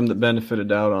going to give him the benefit of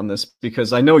doubt on this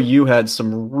because I know you had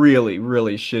some really,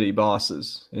 really shitty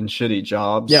bosses and shitty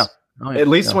jobs. Yeah. At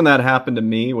least when that happened to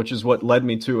me, which is what led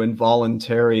me to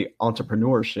involuntary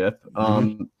entrepreneurship.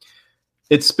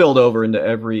 It spilled over into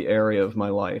every area of my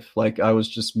life. Like I was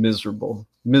just miserable.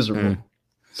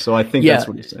 So I think that's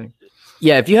what he's saying.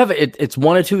 Yeah, if you have it's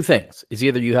one of two things. It's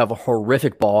either you have a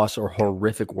horrific boss or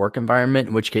horrific work environment,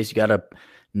 in which case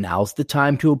now's the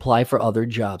time to apply for other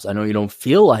jobs. I know you don't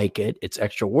feel like it. It's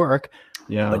extra work.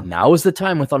 Yeah. But now is the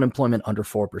time with unemployment under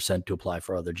 4% to apply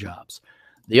for other jobs.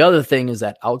 The other thing is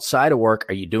that outside of work,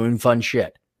 are you doing fun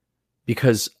shit?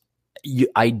 Because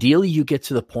ideally you get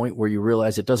to the point where you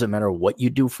realize it doesn't matter what you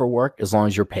do for work as long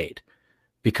as you're paid,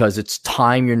 because it's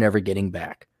time you're never getting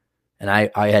back. And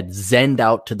I had zenned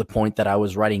out to the point that I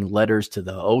was writing letters to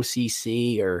the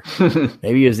OCC or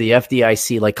maybe it was the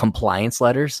FDIC, like compliance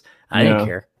letters. I didn't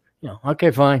care. Okay,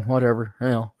 fine, whatever.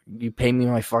 You pay me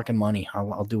my fucking money.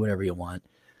 I'll do whatever you want.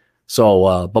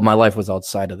 So, but my life was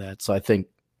outside of that. So I think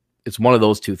it's one of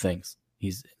those two things.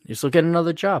 You're still getting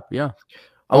another job. Yeah.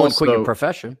 I won't quit your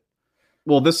profession.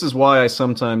 Well, this is why I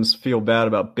sometimes feel bad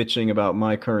about bitching about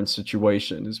my current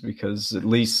situation, is because at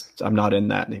least I'm not in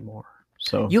that anymore.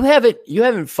 So you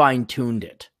haven't fine-tuned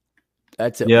it.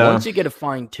 That's it. Yeah. Once you get a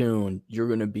fine-tune, you're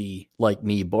going to be like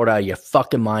me, bored out of your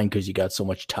fucking mind because you got so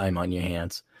much time on your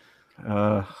hands.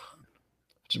 It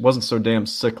wasn't so damn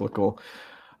cyclical.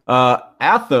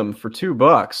 Atham for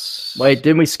 $2. Wait,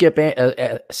 didn't we skip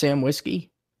Sam Whiskey?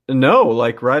 No,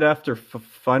 like right after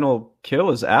Final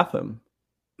Kill is Atham.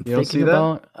 You don't see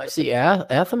that? I see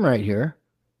Atham right here.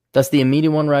 That's the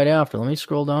immediate one right after. Let me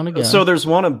scroll down again. So there's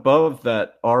one above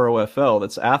that ROFL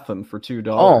that's Atham for $2.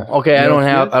 Oh, okay. I don't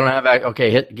have.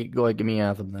 Okay, go ahead. Give me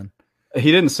Atham then.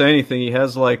 He didn't say anything. He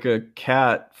has like a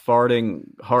cat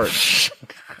farting heart.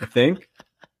 I think.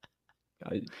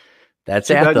 That's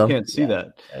Atham. You can't see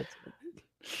that.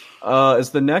 Is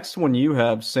the next one you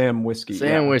have Sam Whiskey?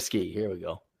 Sam Whiskey. Here we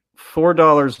go.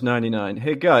 $4.99.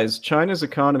 Hey guys, China's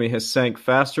economy has sank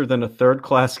faster than a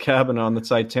third-class cabin on the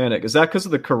Titanic. Is that because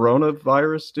of the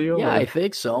coronavirus deal? Yeah, I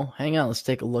think so. Hang on, let's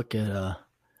take a look at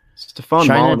Stefan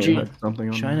China Molyneux had something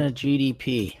on China that.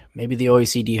 GDP. Maybe the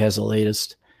OECD has the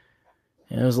latest.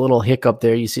 And there's a little hiccup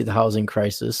there. You see the housing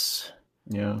crisis.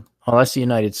 Yeah. Oh, that's the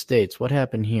United States. What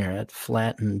happened here? That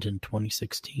flattened in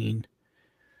 2016.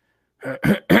 That's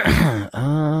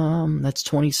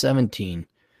 2017.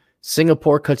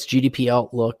 Singapore cuts GDP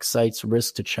outlook, cites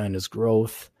risk to China's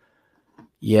growth.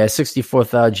 Yeah,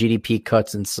 64,000 GDP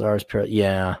cuts in SARS.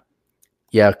 Yeah,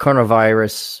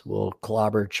 coronavirus will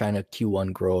clobber China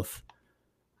Q1 growth.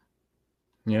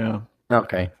 Yeah.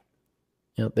 Okay.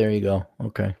 Yep, there you go.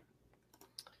 Okay.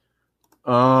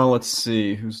 Let's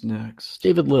see. Who's next?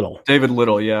 David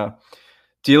Little, yeah.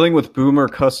 Dealing with boomer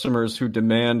customers who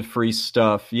demand free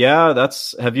stuff. Yeah,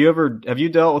 have you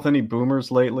dealt with any boomers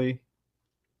lately?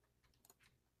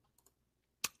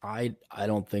 I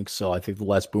don't think so. I think the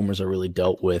last boomers I really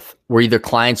dealt with were either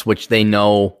clients, which they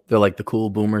know they're like the cool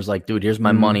boomers, like, dude, here's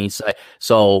my money.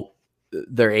 So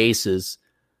they're aces.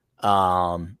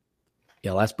 Last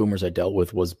boomers I dealt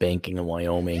with was banking in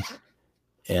Wyoming.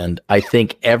 And I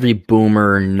think every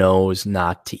boomer knows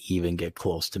not to even get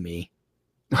close to me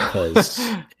because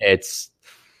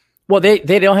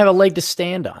they don't have a leg to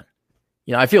stand on.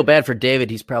 I feel bad for David.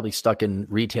 He's probably stuck in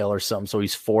retail or something, so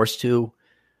he's forced to.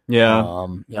 Yeah.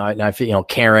 I feel,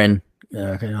 Karen,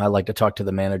 I like to talk to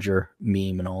the manager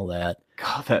meme and all that.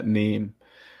 God, that meme.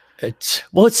 It's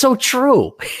so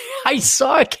true. I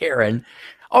saw Karen.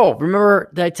 Oh,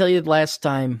 remember, did I tell you last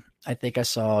time? I think I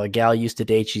saw a gal used to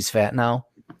date. She's fat now.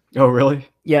 Oh, really?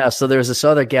 Yeah. So there's this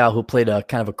other gal who played a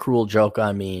kind of a cruel joke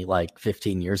on me like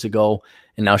 15 years ago.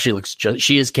 And now she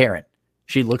is Karen.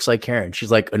 She looks like Karen.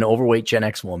 She's like an overweight Gen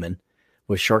X woman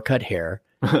with shortcut hair.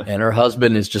 And her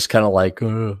husband is just kind of like,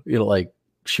 like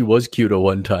she was cute at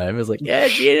one time. It's like, yeah,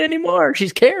 she ain't anymore.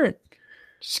 She's Karen.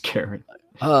 She's Karen.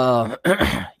 Yeah,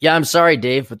 I'm sorry,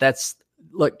 Dave, but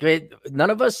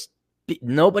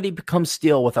nobody becomes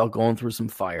steel without going through some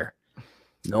fire.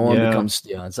 No one becomes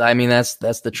steel. So, I mean, that's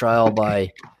the trial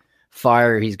by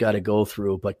fire he's got to go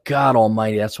through. But God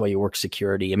Almighty, that's why you work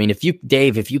security. I mean, if you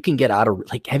can get out of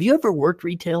have you ever worked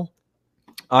retail?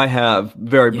 I have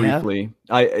very briefly.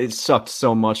 It sucked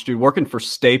so much, dude. Working for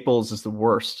Staples is the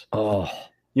worst. Oh,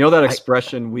 you know that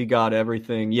expression, we got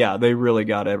everything. Yeah, they really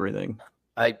got everything.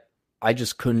 I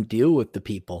just couldn't deal with the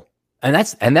people. And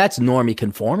that's normie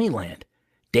conforming land.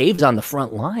 Dave's on the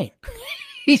front line.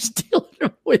 He's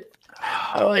dealing with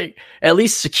at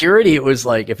least security. It was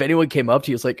like, if anyone came up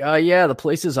to you, it's like, oh yeah, the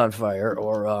place is on fire,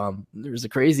 or there's a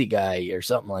crazy guy or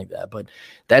something like that. But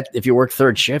if you work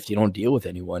third shift, you don't deal with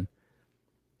anyone.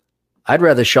 I'd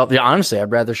rather shovel. Honestly, I'd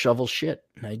rather shovel shit.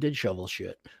 I did shovel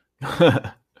shit.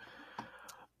 Do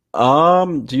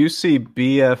you see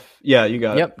BF? Yeah, you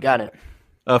got it. Yep, got it.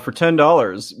 For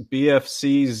 $10,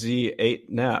 BFCZ8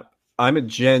 nap. I'm a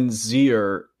Gen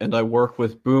Zer and I work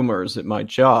with boomers at my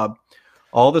job.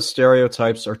 All the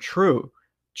stereotypes are true.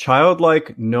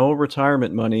 Childlike, no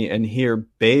retirement money, and here,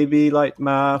 baby light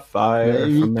my fire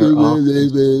from their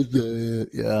office.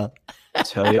 Yeah. I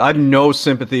tell you, I have no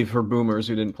sympathy for boomers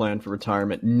who didn't plan for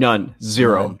retirement. None.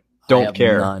 Zero. None. Don't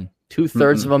care. None.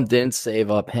 2/3 of them didn't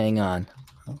save up. Hang on.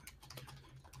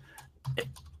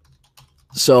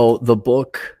 So the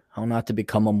book, How Not to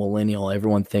Become a Millennial,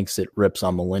 everyone thinks it rips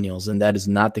on millennials, and that is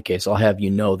not the case. I'll have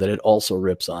you know that it also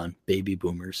rips on baby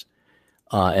boomers.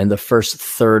 And the first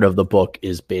third of the book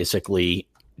is basically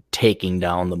taking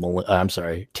down the boomers.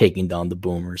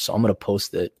 So I'm going to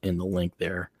post it in the link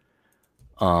there.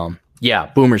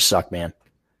 Yeah, boomers suck, man.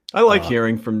 I like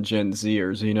hearing from Gen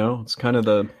Zers, it's kind of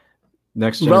the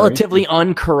next generation. Relatively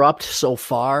uncorrupt so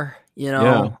far,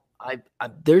 Yeah.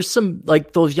 There's some,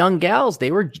 like, those young gals, they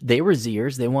were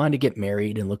Zers. They wanted to get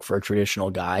married and look for a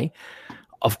traditional guy.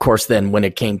 Of course, then when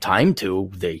it came time to,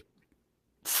 they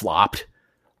flopped.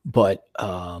 But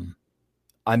I'm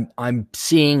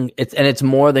seeing it, and it's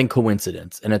more than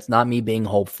coincidence, and it's not me being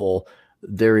hopeful.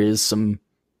 There is some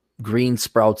green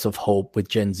sprouts of hope with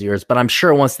Gen Zers, but I'm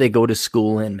sure once they go to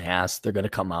school in mass, they're going to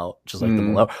come out just like the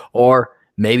millennials, or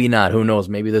maybe not. Who knows?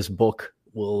 Maybe this book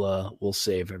will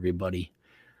save everybody.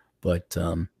 But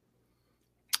I'd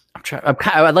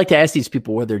like to ask these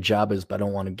people where their job is, but I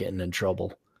don't want to get in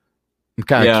trouble. I'm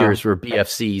kind of curious where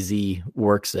BFCZ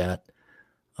works at.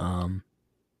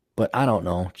 But I don't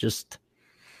know. Just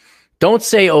don't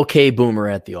say okay, boomer,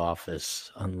 at the office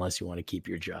unless you want to keep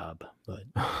your job. But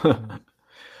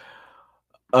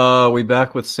we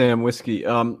back with Sam Whiskey.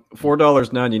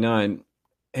 $4.99.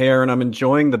 Hey, Aaron, I'm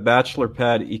enjoying the Bachelor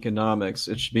Pad Economics.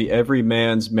 It should be every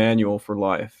man's manual for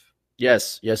life.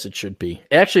 Yes, it should be.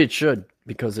 Actually, it should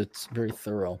because it's very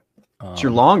thorough. It's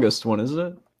your longest one, isn't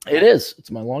it? It is.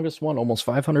 It's my longest one, almost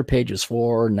 500 pages,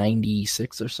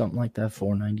 496 or something like that,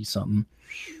 490 something.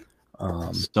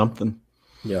 Something.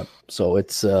 Yeah. So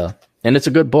it's and it's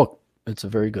a good book. It's a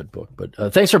very good book. But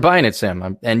thanks for buying it,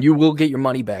 Sam. And you will get your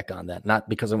money back on that. Not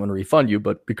because I'm going to refund you,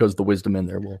 but because the wisdom in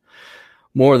there will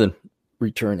more than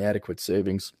return adequate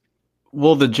savings.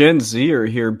 Well, the Gen Zer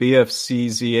here, BFC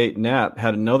Z8 Nap,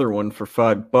 had another one for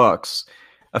 $5.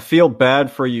 I feel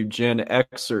bad for you Gen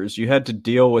Xers. You had to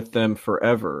deal with them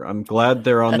forever. I'm glad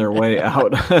they're on their way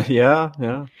out. Yeah.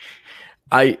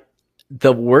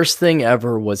 The worst thing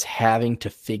ever was having to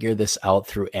figure this out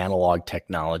through analog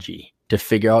technology, to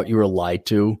figure out you were lied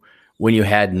to when you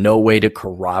had no way to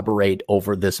corroborate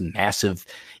over this massive,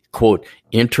 quote,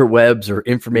 interwebs or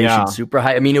information super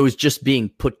high. I mean, it was just being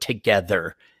put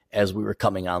together as we were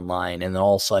coming online. And then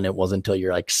all of a sudden it wasn't until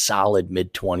you're like solid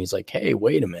mid-20s, like, hey,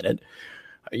 wait a minute.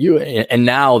 And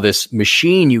now this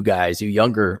machine, you guys, you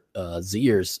younger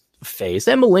Zers face,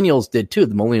 and millennials did too.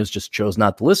 The millennials just chose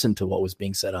not to listen to what was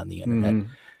being said on the internet.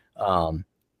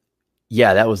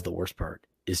 Yeah, that was the worst part,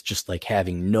 is just like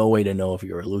having no way to know if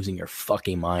you were losing your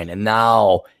fucking mind. And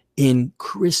now in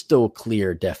crystal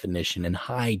clear definition and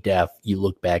high def, you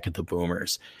look back at the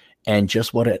boomers and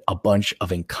just what a bunch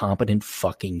of incompetent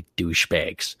fucking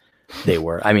douchebags they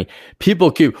were. I mean,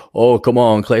 people keep, oh, come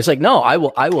on, Clay. It's like, no, I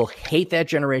will hate that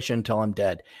generation until I'm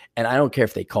dead. And I don't care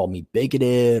if they call me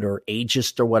bigoted or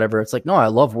ageist or whatever. It's like, no, I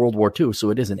love World War II, so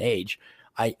it isn't age.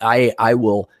 I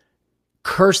will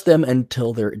curse them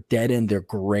until they're dead in their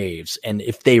graves. And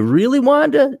if they really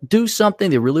wanted to do something,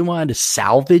 they really wanted to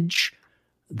salvage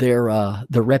their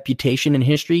reputation in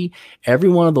history, every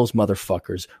one of those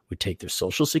motherfuckers would take their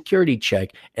Social Security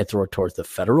check and throw it towards the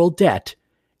federal debt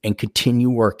and continue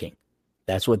working.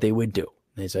 That's what they would do.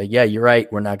 They say, yeah, you're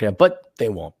right. We're not going to, but they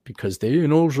won't, because they,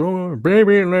 so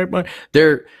baby,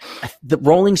 the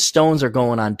Rolling Stones are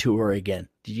going on tour again.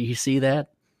 Did you see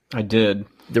that? I did.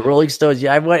 The Rolling Stones.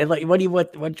 Yeah. What do you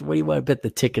want to bet the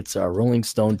tickets are? Rolling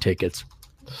Stone tickets.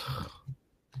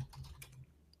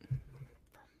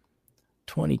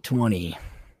 2020.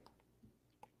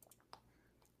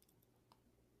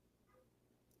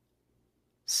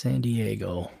 San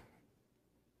Diego.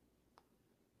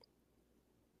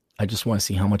 I just want to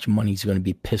see how much money is going to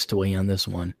be pissed away on this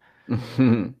one.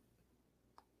 No,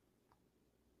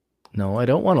 I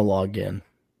don't want to log in.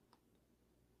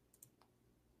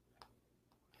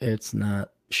 It's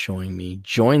not showing me.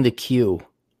 Join the queue.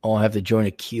 Oh, I have to join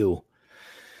a queue.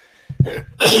 All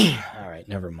right,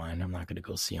 never mind. I'm not going to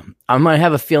go see them. I might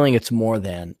have a feeling it's more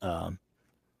than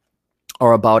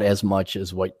or about as much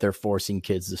as what they're forcing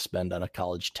kids to spend on a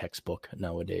college textbook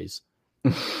nowadays.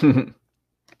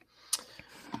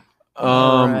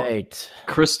 Right.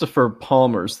 Christopher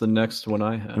Palmer's the next one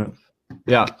I have.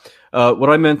 Yeah. What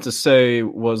I meant to say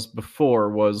was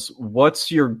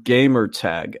what's your gamer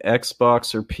tag,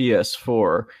 Xbox or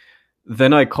PS4?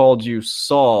 Then I called you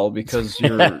Saul because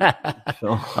you're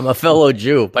I'm a fellow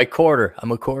Jew by quarter.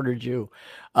 I'm a quarter Jew.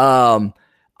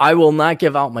 I will not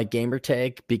give out my gamer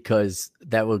tag because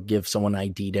that will give someone an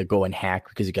ID to go and hack,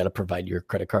 because you got to provide your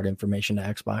credit card information to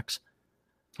Xbox.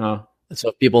 Oh. So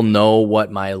if people know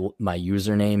what my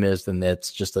username is, then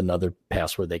that's just another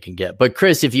password they can get. But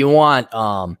Chris, if you want,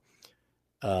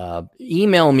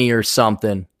 email me or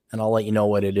something and I'll let you know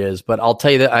what it is. But I'll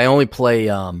tell you that I only play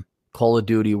Call of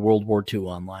Duty World War II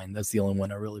online. That's the only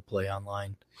one I really play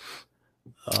online.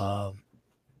 Because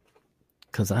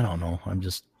I don't know.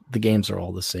 The games are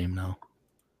all the same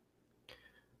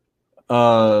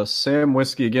now. Sam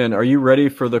Whiskey again. Are you ready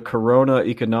for the Corona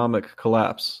economic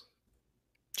collapse?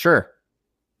 Sure.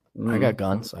 I got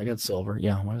guns. I got silver.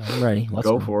 Yeah, I'm ready. Let's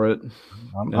go for it.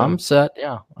 I'm set.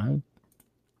 Yeah.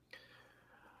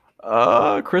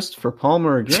 Christopher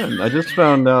Palmer again. I just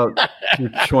found out through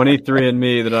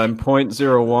 23andMe that I'm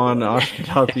 0.01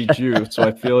 Ashkenazi Jew, so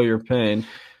I feel your pain.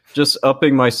 Just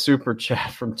upping my super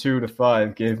chat from 2 to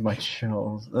 5 gave my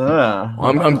chills.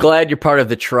 I'm glad you're part of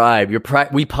the tribe.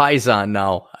 We Paisan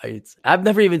now. I've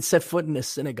never even set foot in a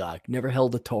synagogue. Never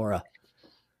held a Torah.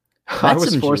 I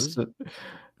was forced to.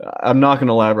 I'm not going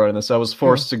to elaborate on this. I was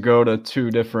forced to go to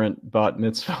 2 different bat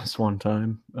mitzvahs one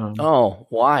time.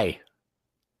 Why?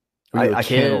 I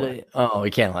can't. Oh,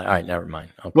 we can't. All right, never mind.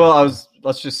 Okay. Well,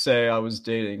 let's just say I was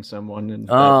dating someone. And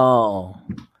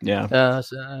yeah.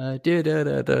 It's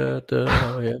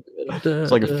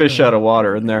like a fish out of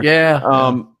water in there. Yeah.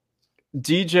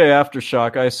 DJ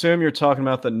Aftershock, I assume you're talking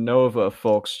about the Nova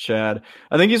folks, Chad.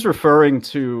 I think he's referring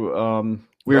to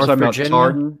We were North talking Virginia?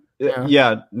 about Darden. Yeah.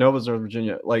 Yeah, Nova's North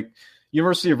Virginia. Like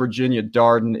University of Virginia,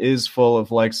 Darden is full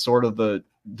of like sort of the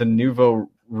nouveau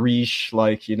riche,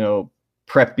 like, you know,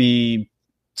 preppy,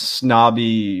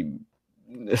 snobby.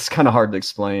 It's kind of hard to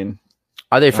explain.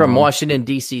 Are they from Washington,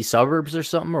 D.C. suburbs or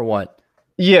something, or what?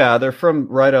 Yeah, they're from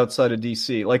right outside of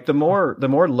D.C. Like the more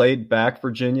laid back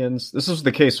Virginians, this was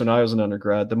the case when I was an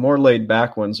undergrad, the more laid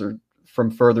back ones are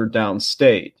from further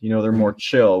downstate. You know, they're more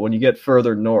chill. When you get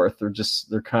further north,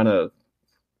 they're kind of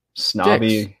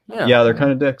snobby. Yeah, they're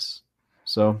kind of dicks.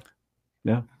 So,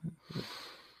 yeah.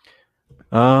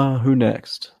 Who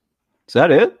next? Is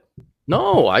that it?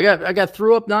 No, I got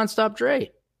threw up nonstop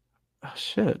Dre. Oh,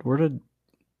 shit.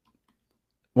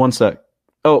 One sec.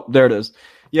 Oh, there it is.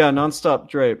 Yeah, nonstop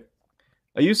Dre.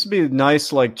 I used to be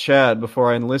nice like Chad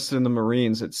before I enlisted in the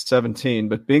Marines at 17,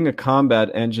 but being a combat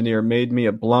engineer made me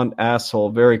a blunt asshole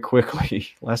very quickly.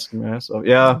 Last asshole.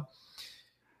 Yeah.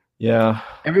 Yeah.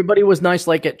 Everybody was nice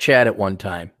like at Chad at one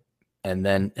time, and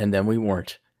then we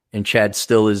weren't. And Chad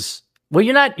still is. Well,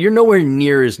 you're nowhere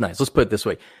near as nice. Let's put it this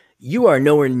way. You are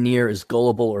nowhere near as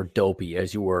gullible or dopey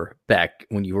as you were back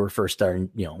when you were first starting,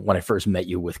 you know, when I first met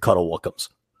you with Cuddle Wookums.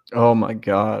 Oh my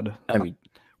God. I mean,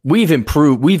 we've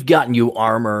improved. We've gotten you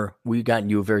armor. We've gotten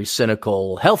you very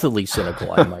cynical, healthily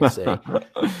cynical, I might say.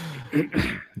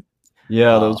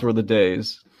 Yeah, those were the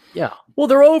days. Yeah. Well,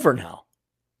 they're over now.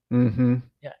 Mm-hmm.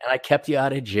 Yeah. And I kept you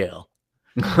out of jail.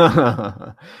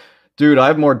 Dude, I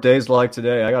have more days like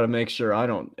today. I got to make sure I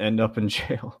don't end up in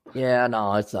jail. Yeah,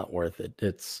 no, it's not worth it.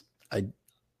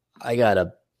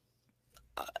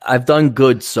 I've done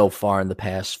good so far in the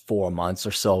past 4 months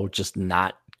or so, just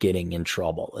not getting in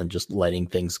trouble and just letting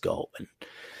things go.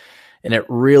 And it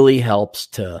really helps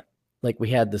to, like, we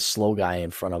had this slow guy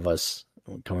in front of us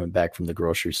coming back from the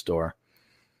grocery store.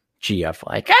 GF,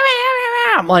 like,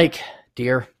 I'm like,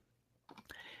 dear.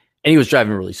 And he was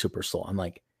driving really super slow. I'm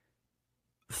like,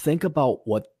 think about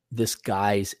what this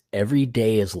guy's every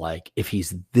day is like if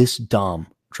he's this dumb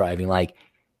driving. Like,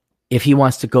 if he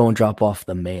wants to go and drop off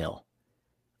the mail,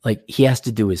 like, he has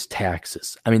to do his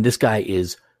taxes. I mean, this guy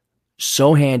is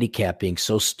so handicapped, being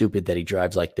so stupid that he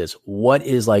drives like this. What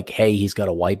is like, hey, he's got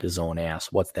to wipe his own ass.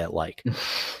 What's that like?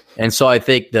 And so I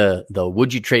think the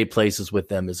would you trade places with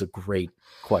them is a great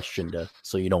question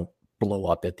so you don't blow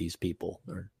up at these people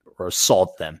or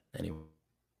assault them anyway.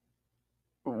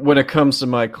 When it comes to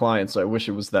my clients, I wish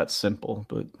it was that simple,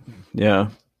 but yeah.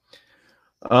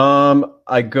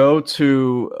 I go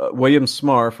to William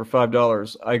Smar for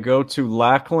 $5. I go to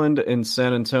Lackland in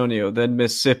San Antonio, then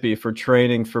Mississippi for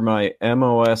training for my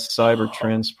MOS cyber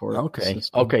transport.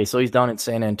 Okay. So he's down in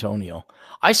San Antonio.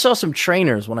 I saw some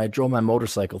trainers when I drove my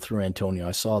motorcycle through Antonio.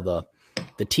 I saw the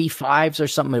T5s or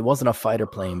something. It wasn't a fighter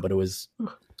plane, but it was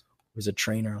a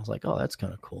trainer. I was like, oh, that's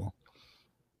kind of cool.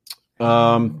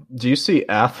 Do you see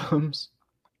Athams?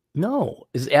 No.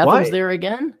 Is Athams there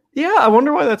again? Yeah, I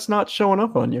wonder why that's not showing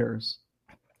up on yours.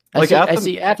 I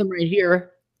see Atham right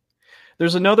here.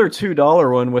 There's another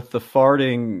 $2 one with the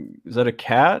farting. Is that a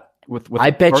cat?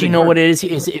 I bet you know what it is.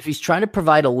 If he's trying to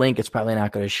provide a link, it's probably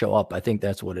not going to show up. I think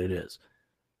that's what it is.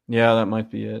 Yeah, that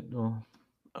might be it.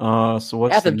 So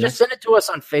what's Atham? Just send it to us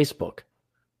on Facebook.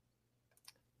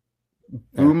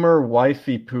 Boomer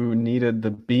Wifey Poo needed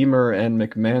the Beamer and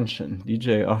McMansion.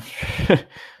 DJ off.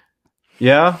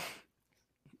 Yeah,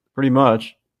 pretty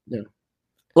much. Yeah.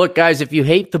 Look, guys, if you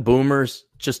hate the boomers,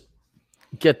 just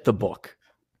get the book.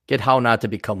 Get How Not to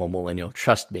Become a Millennial.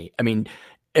 Trust me. I mean,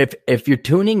 if you're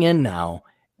tuning in now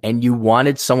and you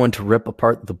wanted someone to rip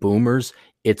apart the boomers,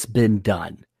 it's been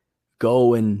done.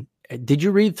 Go and did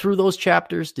you read through those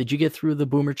chapters? Did you get through the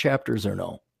boomer chapters or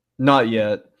no? Not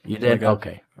yet. You did?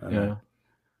 Okay. Yeah.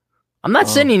 I'm not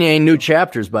sending you any new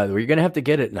chapters, by the way. You're going to have to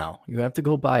get it now. You have to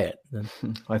go buy it.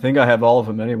 I think I have all of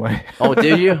them anyway. Oh,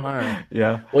 did you? All right.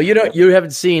 Yeah. Well, you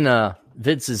haven't seen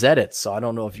Vince's edits, so I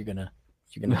don't know if you're gonna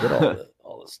get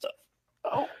all this stuff.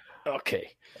 Oh,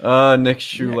 okay. Nick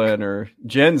Schulander.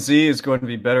 Gen Z is going to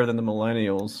be better than the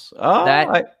millennials.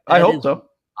 I hope so.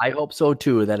 I hope so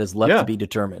too. That is left to be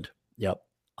determined. Yep.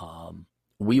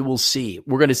 We will see.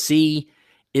 We're going to see.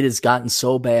 It has gotten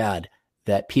so bad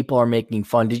that people are making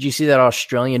fun. Did you see that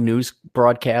Australian news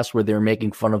broadcast where they're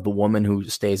making fun of the woman who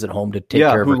stays at home to take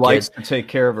care of her kids? Who likes to take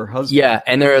care of her husband. Yeah,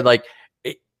 and they're like,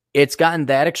 it's gotten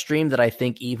that extreme that I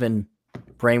think even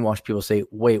brainwashed people say,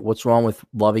 wait, what's wrong with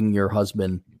loving your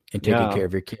husband and taking care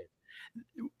of your kid?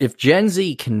 If Gen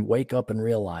Z can wake up and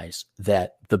realize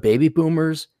that the baby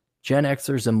boomers, Gen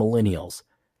Xers, and millennials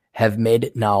have made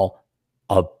it now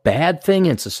a bad thing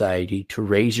in society to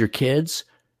raise your kids,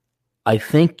 I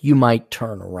think you might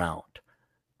turn around.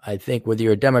 I think whether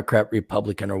you're a Democrat,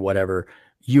 Republican, or whatever,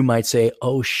 you might say,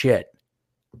 oh shit,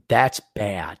 that's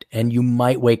bad. And you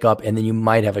might wake up and then you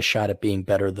might have a shot at being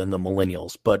better than the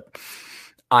millennials. But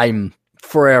I'm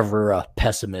forever a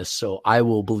pessimist, so I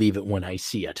will believe it when I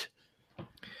see it.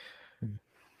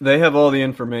 They have all the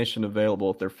information available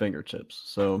at their fingertips.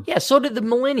 So yeah, so did the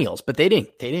millennials, but they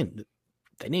didn't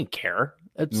care.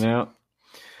 Yeah.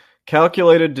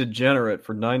 Calculated Degenerate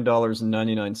for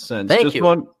 $9.99. Thank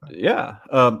you.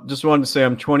 Just wanted to say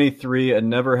I'm 23 and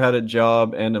never had a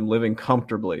job and I'm living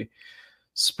comfortably.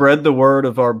 Spread the word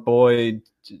of our boy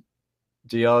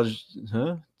Diogenes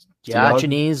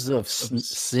of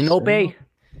Sinope.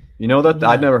 You know that?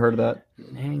 I'd never heard of that.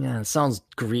 Hang on, it sounds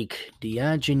Greek.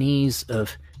 Diogenes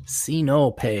of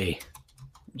Sinope.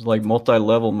 It's like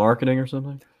multi-level marketing or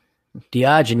something.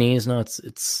 Diogenes, no,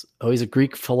 it's he's a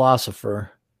Greek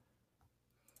philosopher.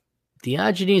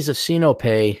 Diogenes of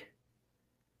Sinope.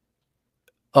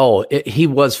 Oh, he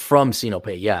was from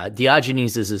Sinope. Yeah,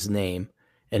 Diogenes is his name,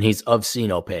 and he's of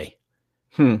Sinope.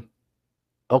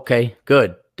 Okay,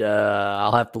 good.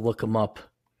 I'll have to look him up.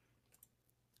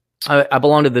 I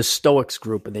belong to this Stoics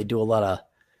group, and they do a lot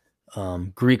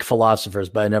of Greek philosophers,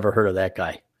 but I never heard of that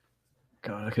guy.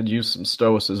 God, I could use some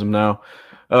stoicism now.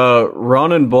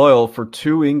 Ronan Boyle for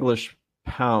 £2 English.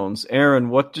 Aaron,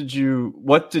 what did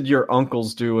your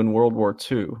uncles do in World War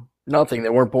II? Nothing. They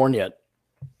weren't born yet.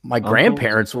 My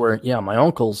grandparents were. Yeah, my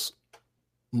uncles.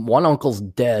 One uncle's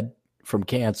dead from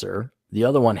cancer. The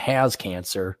other one has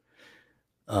cancer.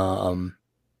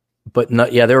 But no,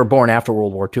 yeah, they were born after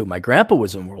World War II. My grandpa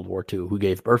was in World War II, who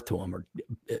gave birth to him, or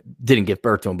didn't give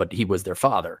birth to him, but he was their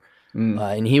father.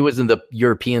 And he was in the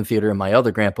European theater, and my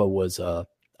other grandpa was a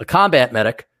combat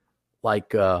medic, like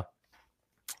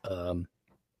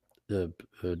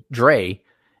Dre,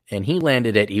 and he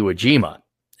landed at Iwo Jima,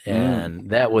 and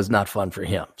that was not fun for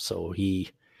him. So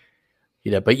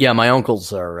but yeah, my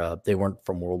uncles are, they weren't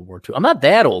from World War II. I'm not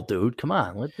that old, dude. Come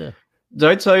on. Did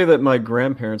I tell you that my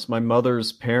grandparents, my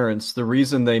mother's parents, the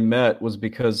reason they met was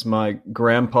because my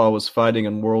grandpa was fighting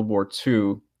in World War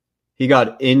II. He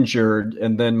got injured,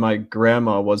 and then my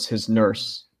grandma was his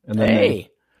nurse. And then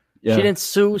she didn't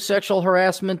sue sexual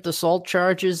harassment assault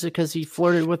charges because he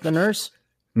flirted with the nurse?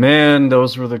 Man,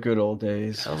 those were the good old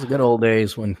days. That was the good old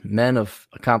days when men of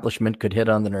accomplishment could hit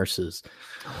on the nurses.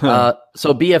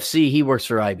 So BFC, he works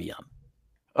for IBM.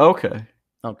 Okay.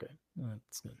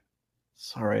 That's good.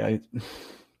 Sorry,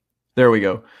 there we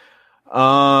go.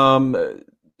 Juan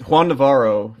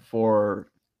Navarro for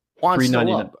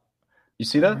 $3.99. You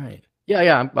see that? Right.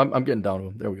 Yeah. I'm getting down to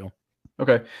him. There we go.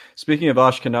 Okay. Speaking of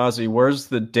Ashkenazi, where's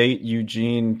the Date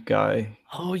Eugene guy?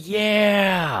 Oh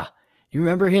yeah. You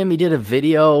remember him? He did a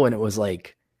video and it was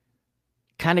like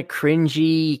kind of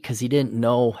cringy because he didn't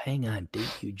know. Hang on,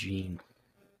 Date Eugene.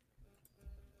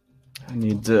 I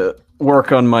need to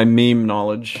work on my meme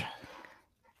knowledge.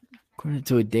 Going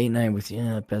to a date night with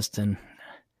best in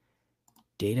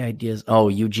date ideas. Oh,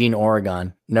 Eugene,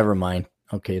 Oregon. Never mind.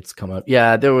 Okay, it's come up.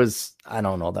 Yeah, there was. I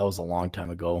don't know. That was a long time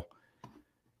ago.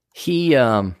 He,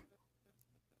 I'm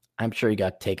sure he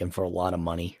got taken for a lot of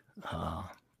money.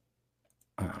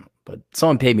 But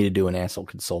someone paid me to do an asshole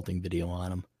consulting video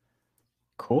on him.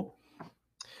 Cool.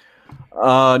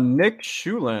 Nick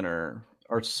Schulaner.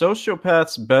 Are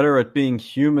sociopaths better at being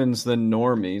humans than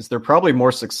normies? They're probably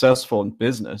more successful in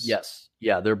business. Yes.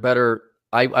 Yeah, they're better.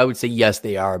 I would say yes,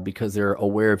 they are, because they're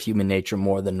aware of human nature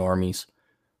more than normies.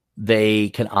 They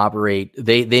can operate.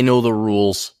 They know the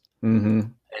rules.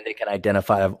 And they can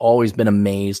identify. I've always been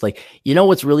amazed. Like,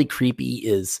 what's really creepy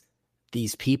is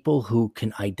these people who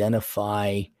can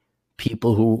identify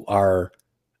people who are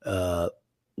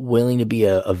willing to be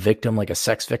a victim, like a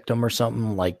sex victim or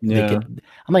something. Like, I'm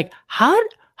like, how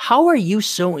are you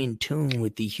so in tune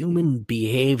with the human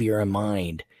behavior and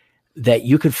mind that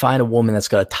you could find a woman that's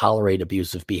going to tolerate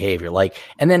abusive behavior? Like,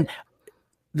 and then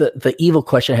the evil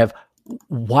question I have,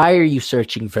 why are you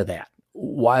searching for that?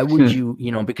 Why would you,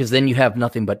 because then you have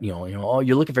nothing but, oh,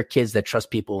 you're looking for kids that trust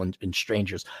people and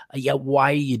strangers. Yeah.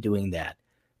 Why are you doing that?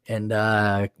 And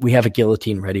we have a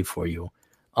guillotine ready for you.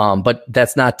 But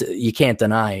that's not, you can't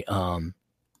deny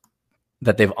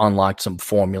that they've unlocked some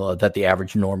formula that the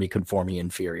average normie conforming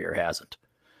inferior hasn't.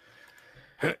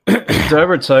 Did I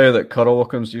ever tell you that Cuddle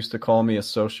Wilkins used to call me a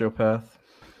sociopath?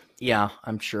 Yeah,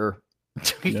 I'm sure.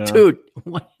 Dude,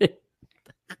 what?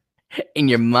 And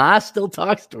your ma still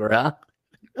talks to her, huh?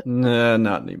 Nah,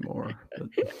 not anymore.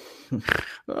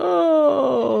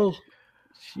 Oh,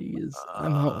 she is.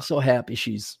 I'm so happy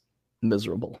she's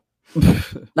miserable.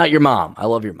 Not your mom. I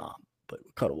love your mom, but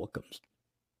Cuddle Wilkins.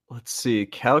 Let's see.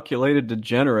 Calculated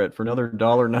Degenerate for another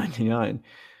 $1.99.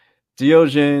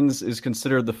 Diogenes is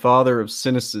considered the father of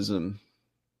cynicism.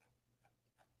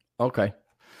 Okay.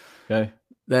 Okay.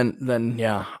 Then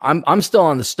yeah, I'm still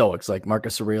on the Stoics, like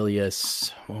Marcus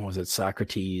Aurelius. What was it?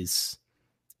 Socrates.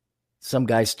 Some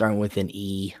guy starting with an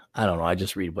E. I don't know. I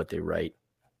just read what they write.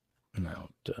 I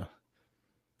don't. I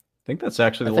think that's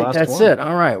actually the I think last that's one. it.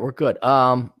 All right, we're good.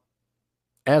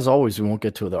 As always, we won't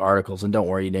get to the articles, and don't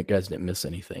worry, you guys didn't miss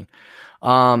anything.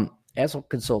 Asshole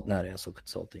Consult, not Asshole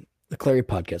Consulting. The Clarey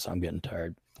Podcast. I'm getting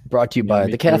tired. Brought to you by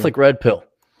the Catholic Red Pill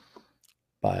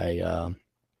by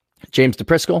James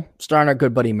DePrisco, starring our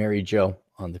good buddy Mary Jo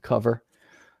on the cover.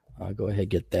 Go ahead,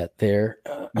 get that there.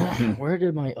 Where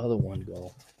did my other one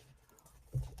go?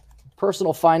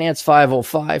 Personal Finance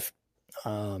 505.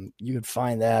 You can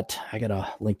find that. I got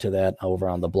a link to that over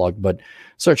on the blog, but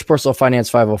search Personal Finance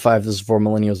 505. This is for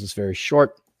millennials. It's very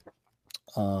short.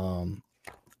 I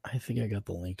think I got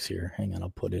the links here. Hang on, I'll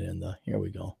put it in the, here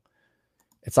we go.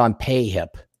 It's on PayHip.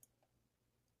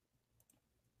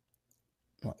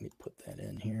 Let me put that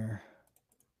in here.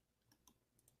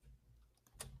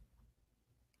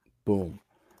 Boom.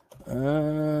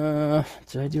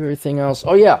 Did I do everything else?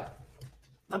 Oh, yeah.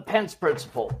 The Pence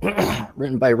Principle,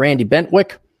 written by Randy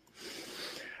Bentwick.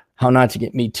 How not to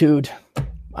get me too'd.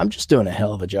 I'm just doing a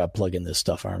hell of a job plugging this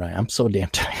stuff, aren't I? I'm so damn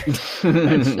tired.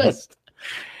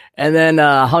 And then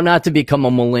How Not to Become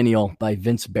a Millennial by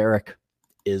Vince Barrick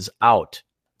is out.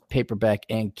 Paperback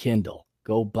and Kindle.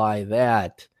 Go buy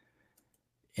that.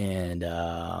 And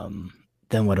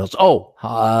then what else?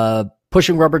 Oh,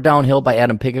 Pushing Rubber Downhill by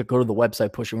Adam Pickett. Go to the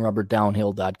website,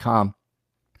 pushingrubberdownhill.com.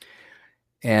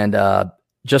 And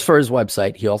just for his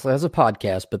website, he also has a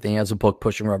podcast, but then he has a book,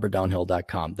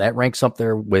 pushingrubberdownhill.com. That ranks up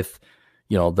there with,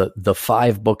 you know, the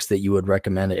 5 books that you would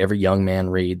recommend every young man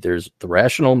read. There's The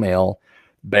Rational Male,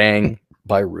 Bang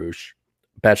by Roosh,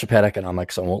 Bachelor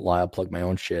Economics. I won't lie, I'll plug my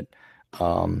own shit.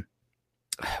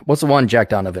 What's the one Jack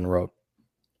Donovan wrote?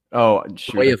 Oh,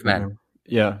 shoot. The Way of Men.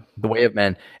 Yeah. The Way of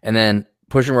Men. And then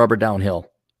Pushing Rubber Downhill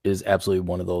is absolutely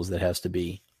one of those that has to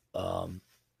be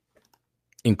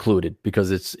included,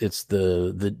 because it's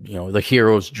the you know, the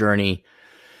hero's journey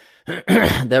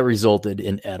that resulted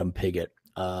in Adam Pickett.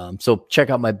 So check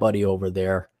out my buddy over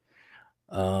there.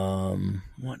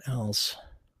 What else?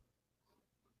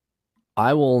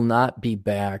 I will not be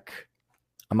back.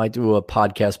 I might do a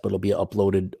podcast, but it'll be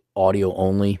uploaded audio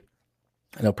only.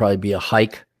 And it'll probably be a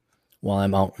hike while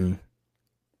I'm out in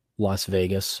Las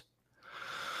Vegas.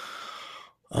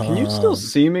 Can you still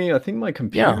see me? I think my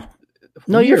computer. Yeah.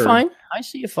 No, you're fine. I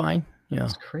see you fine. Yeah.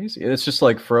 It's crazy. It's just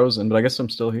like frozen, but I guess I'm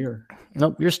still here.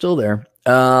 Nope, you're still there.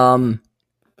 And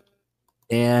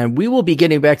we will be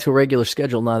getting back to a regular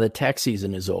schedule now that tax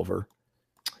season is over.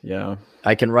 Yeah.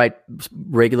 I can write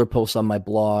regular posts on my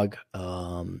blog.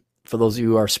 For those of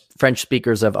you who are French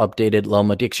speakers, I've updated La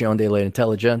Diction de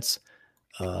l'Intelligence.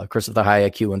 Chris with the high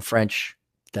IQ in French.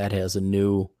 That has a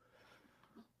new...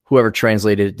 Whoever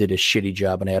translated it did a shitty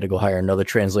job, and I had to go hire another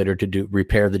translator to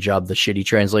repair the job the shitty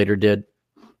translator did.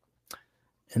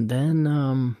 And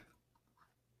then,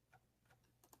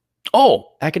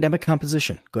 academic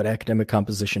composition. Go to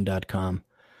academiccomposition.com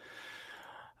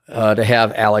to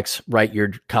have Alex write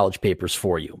your college papers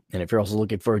for you. And if you're also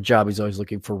looking for a job, he's always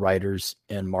looking for writers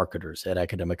and marketers at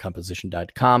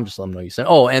academiccomposition.com. Just let him know you sent.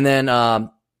 Oh, and then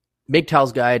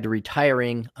MGTOW's Guide to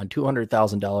Retiring on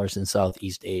 $200,000 in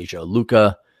Southeast Asia.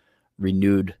 Luca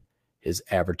renewed his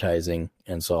advertising,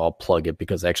 and so I'll plug it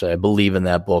because actually I believe in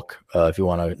that book. If you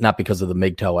want to, not because of the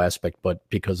MGTOW aspect, but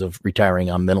because of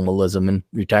retiring on minimalism and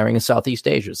retiring in Southeast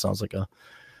Asia. It sounds like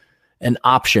an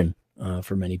option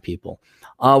for many people.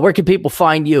 Where can people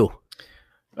find you?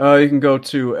 You can go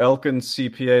to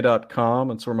elkincpa.com.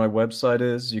 That's where my website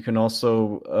is. You can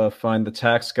also find the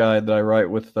tax guide that I write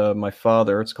with my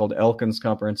father. It's called Elkin's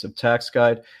Comprehensive Tax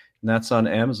Guide, and that's on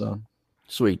Amazon.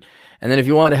 Sweet. And then if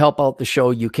you want to help out the show,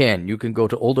 you can. You can go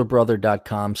to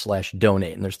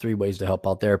olderbrother.com/donate. And there's 3 ways to help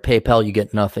out there. PayPal, you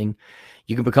get nothing.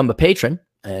 You can become a patron.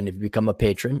 And if you become a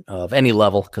patron of any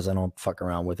level, because I don't fuck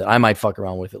around with it, I might fuck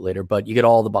around with it later, but you get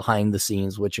all the behind the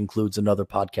scenes, which includes another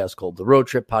podcast called The Road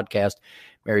Trip Podcast,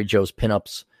 Mary Jo's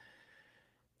Pinups,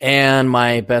 and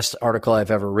my best article I've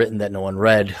ever written that no one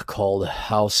read called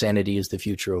How Sanity is the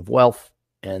Future of Wealth.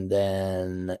 And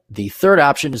then the third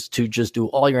option is to just do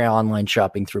all your online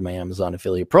shopping through my Amazon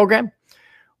affiliate program,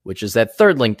 which is that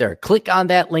third link there. Click on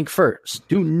that link first.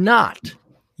 Do not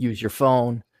use your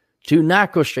phone. Do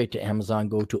not go straight to Amazon.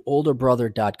 Go to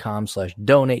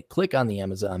olderbrother.com/donate. Click on the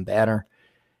Amazon banner.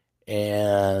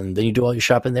 And then you do all your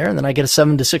shopping there. And then I get a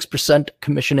 7 to 6%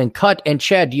 commission and cut. And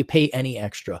Chad, do you pay any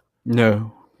extra?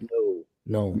 No.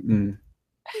 No. Mm-mm.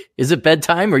 Is it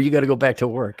bedtime or you got to go back to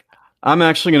work? I'm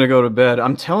actually going to go to bed.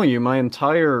 I'm telling you, my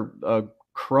entire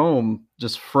Chrome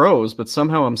just froze, but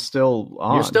somehow I'm still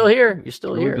on. You're still here. You're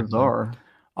still really here. Bizarre.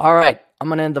 All right. I'm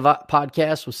going to end the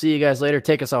podcast. We'll see you guys later.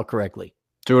 Take us out correctly.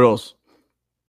 Toodles.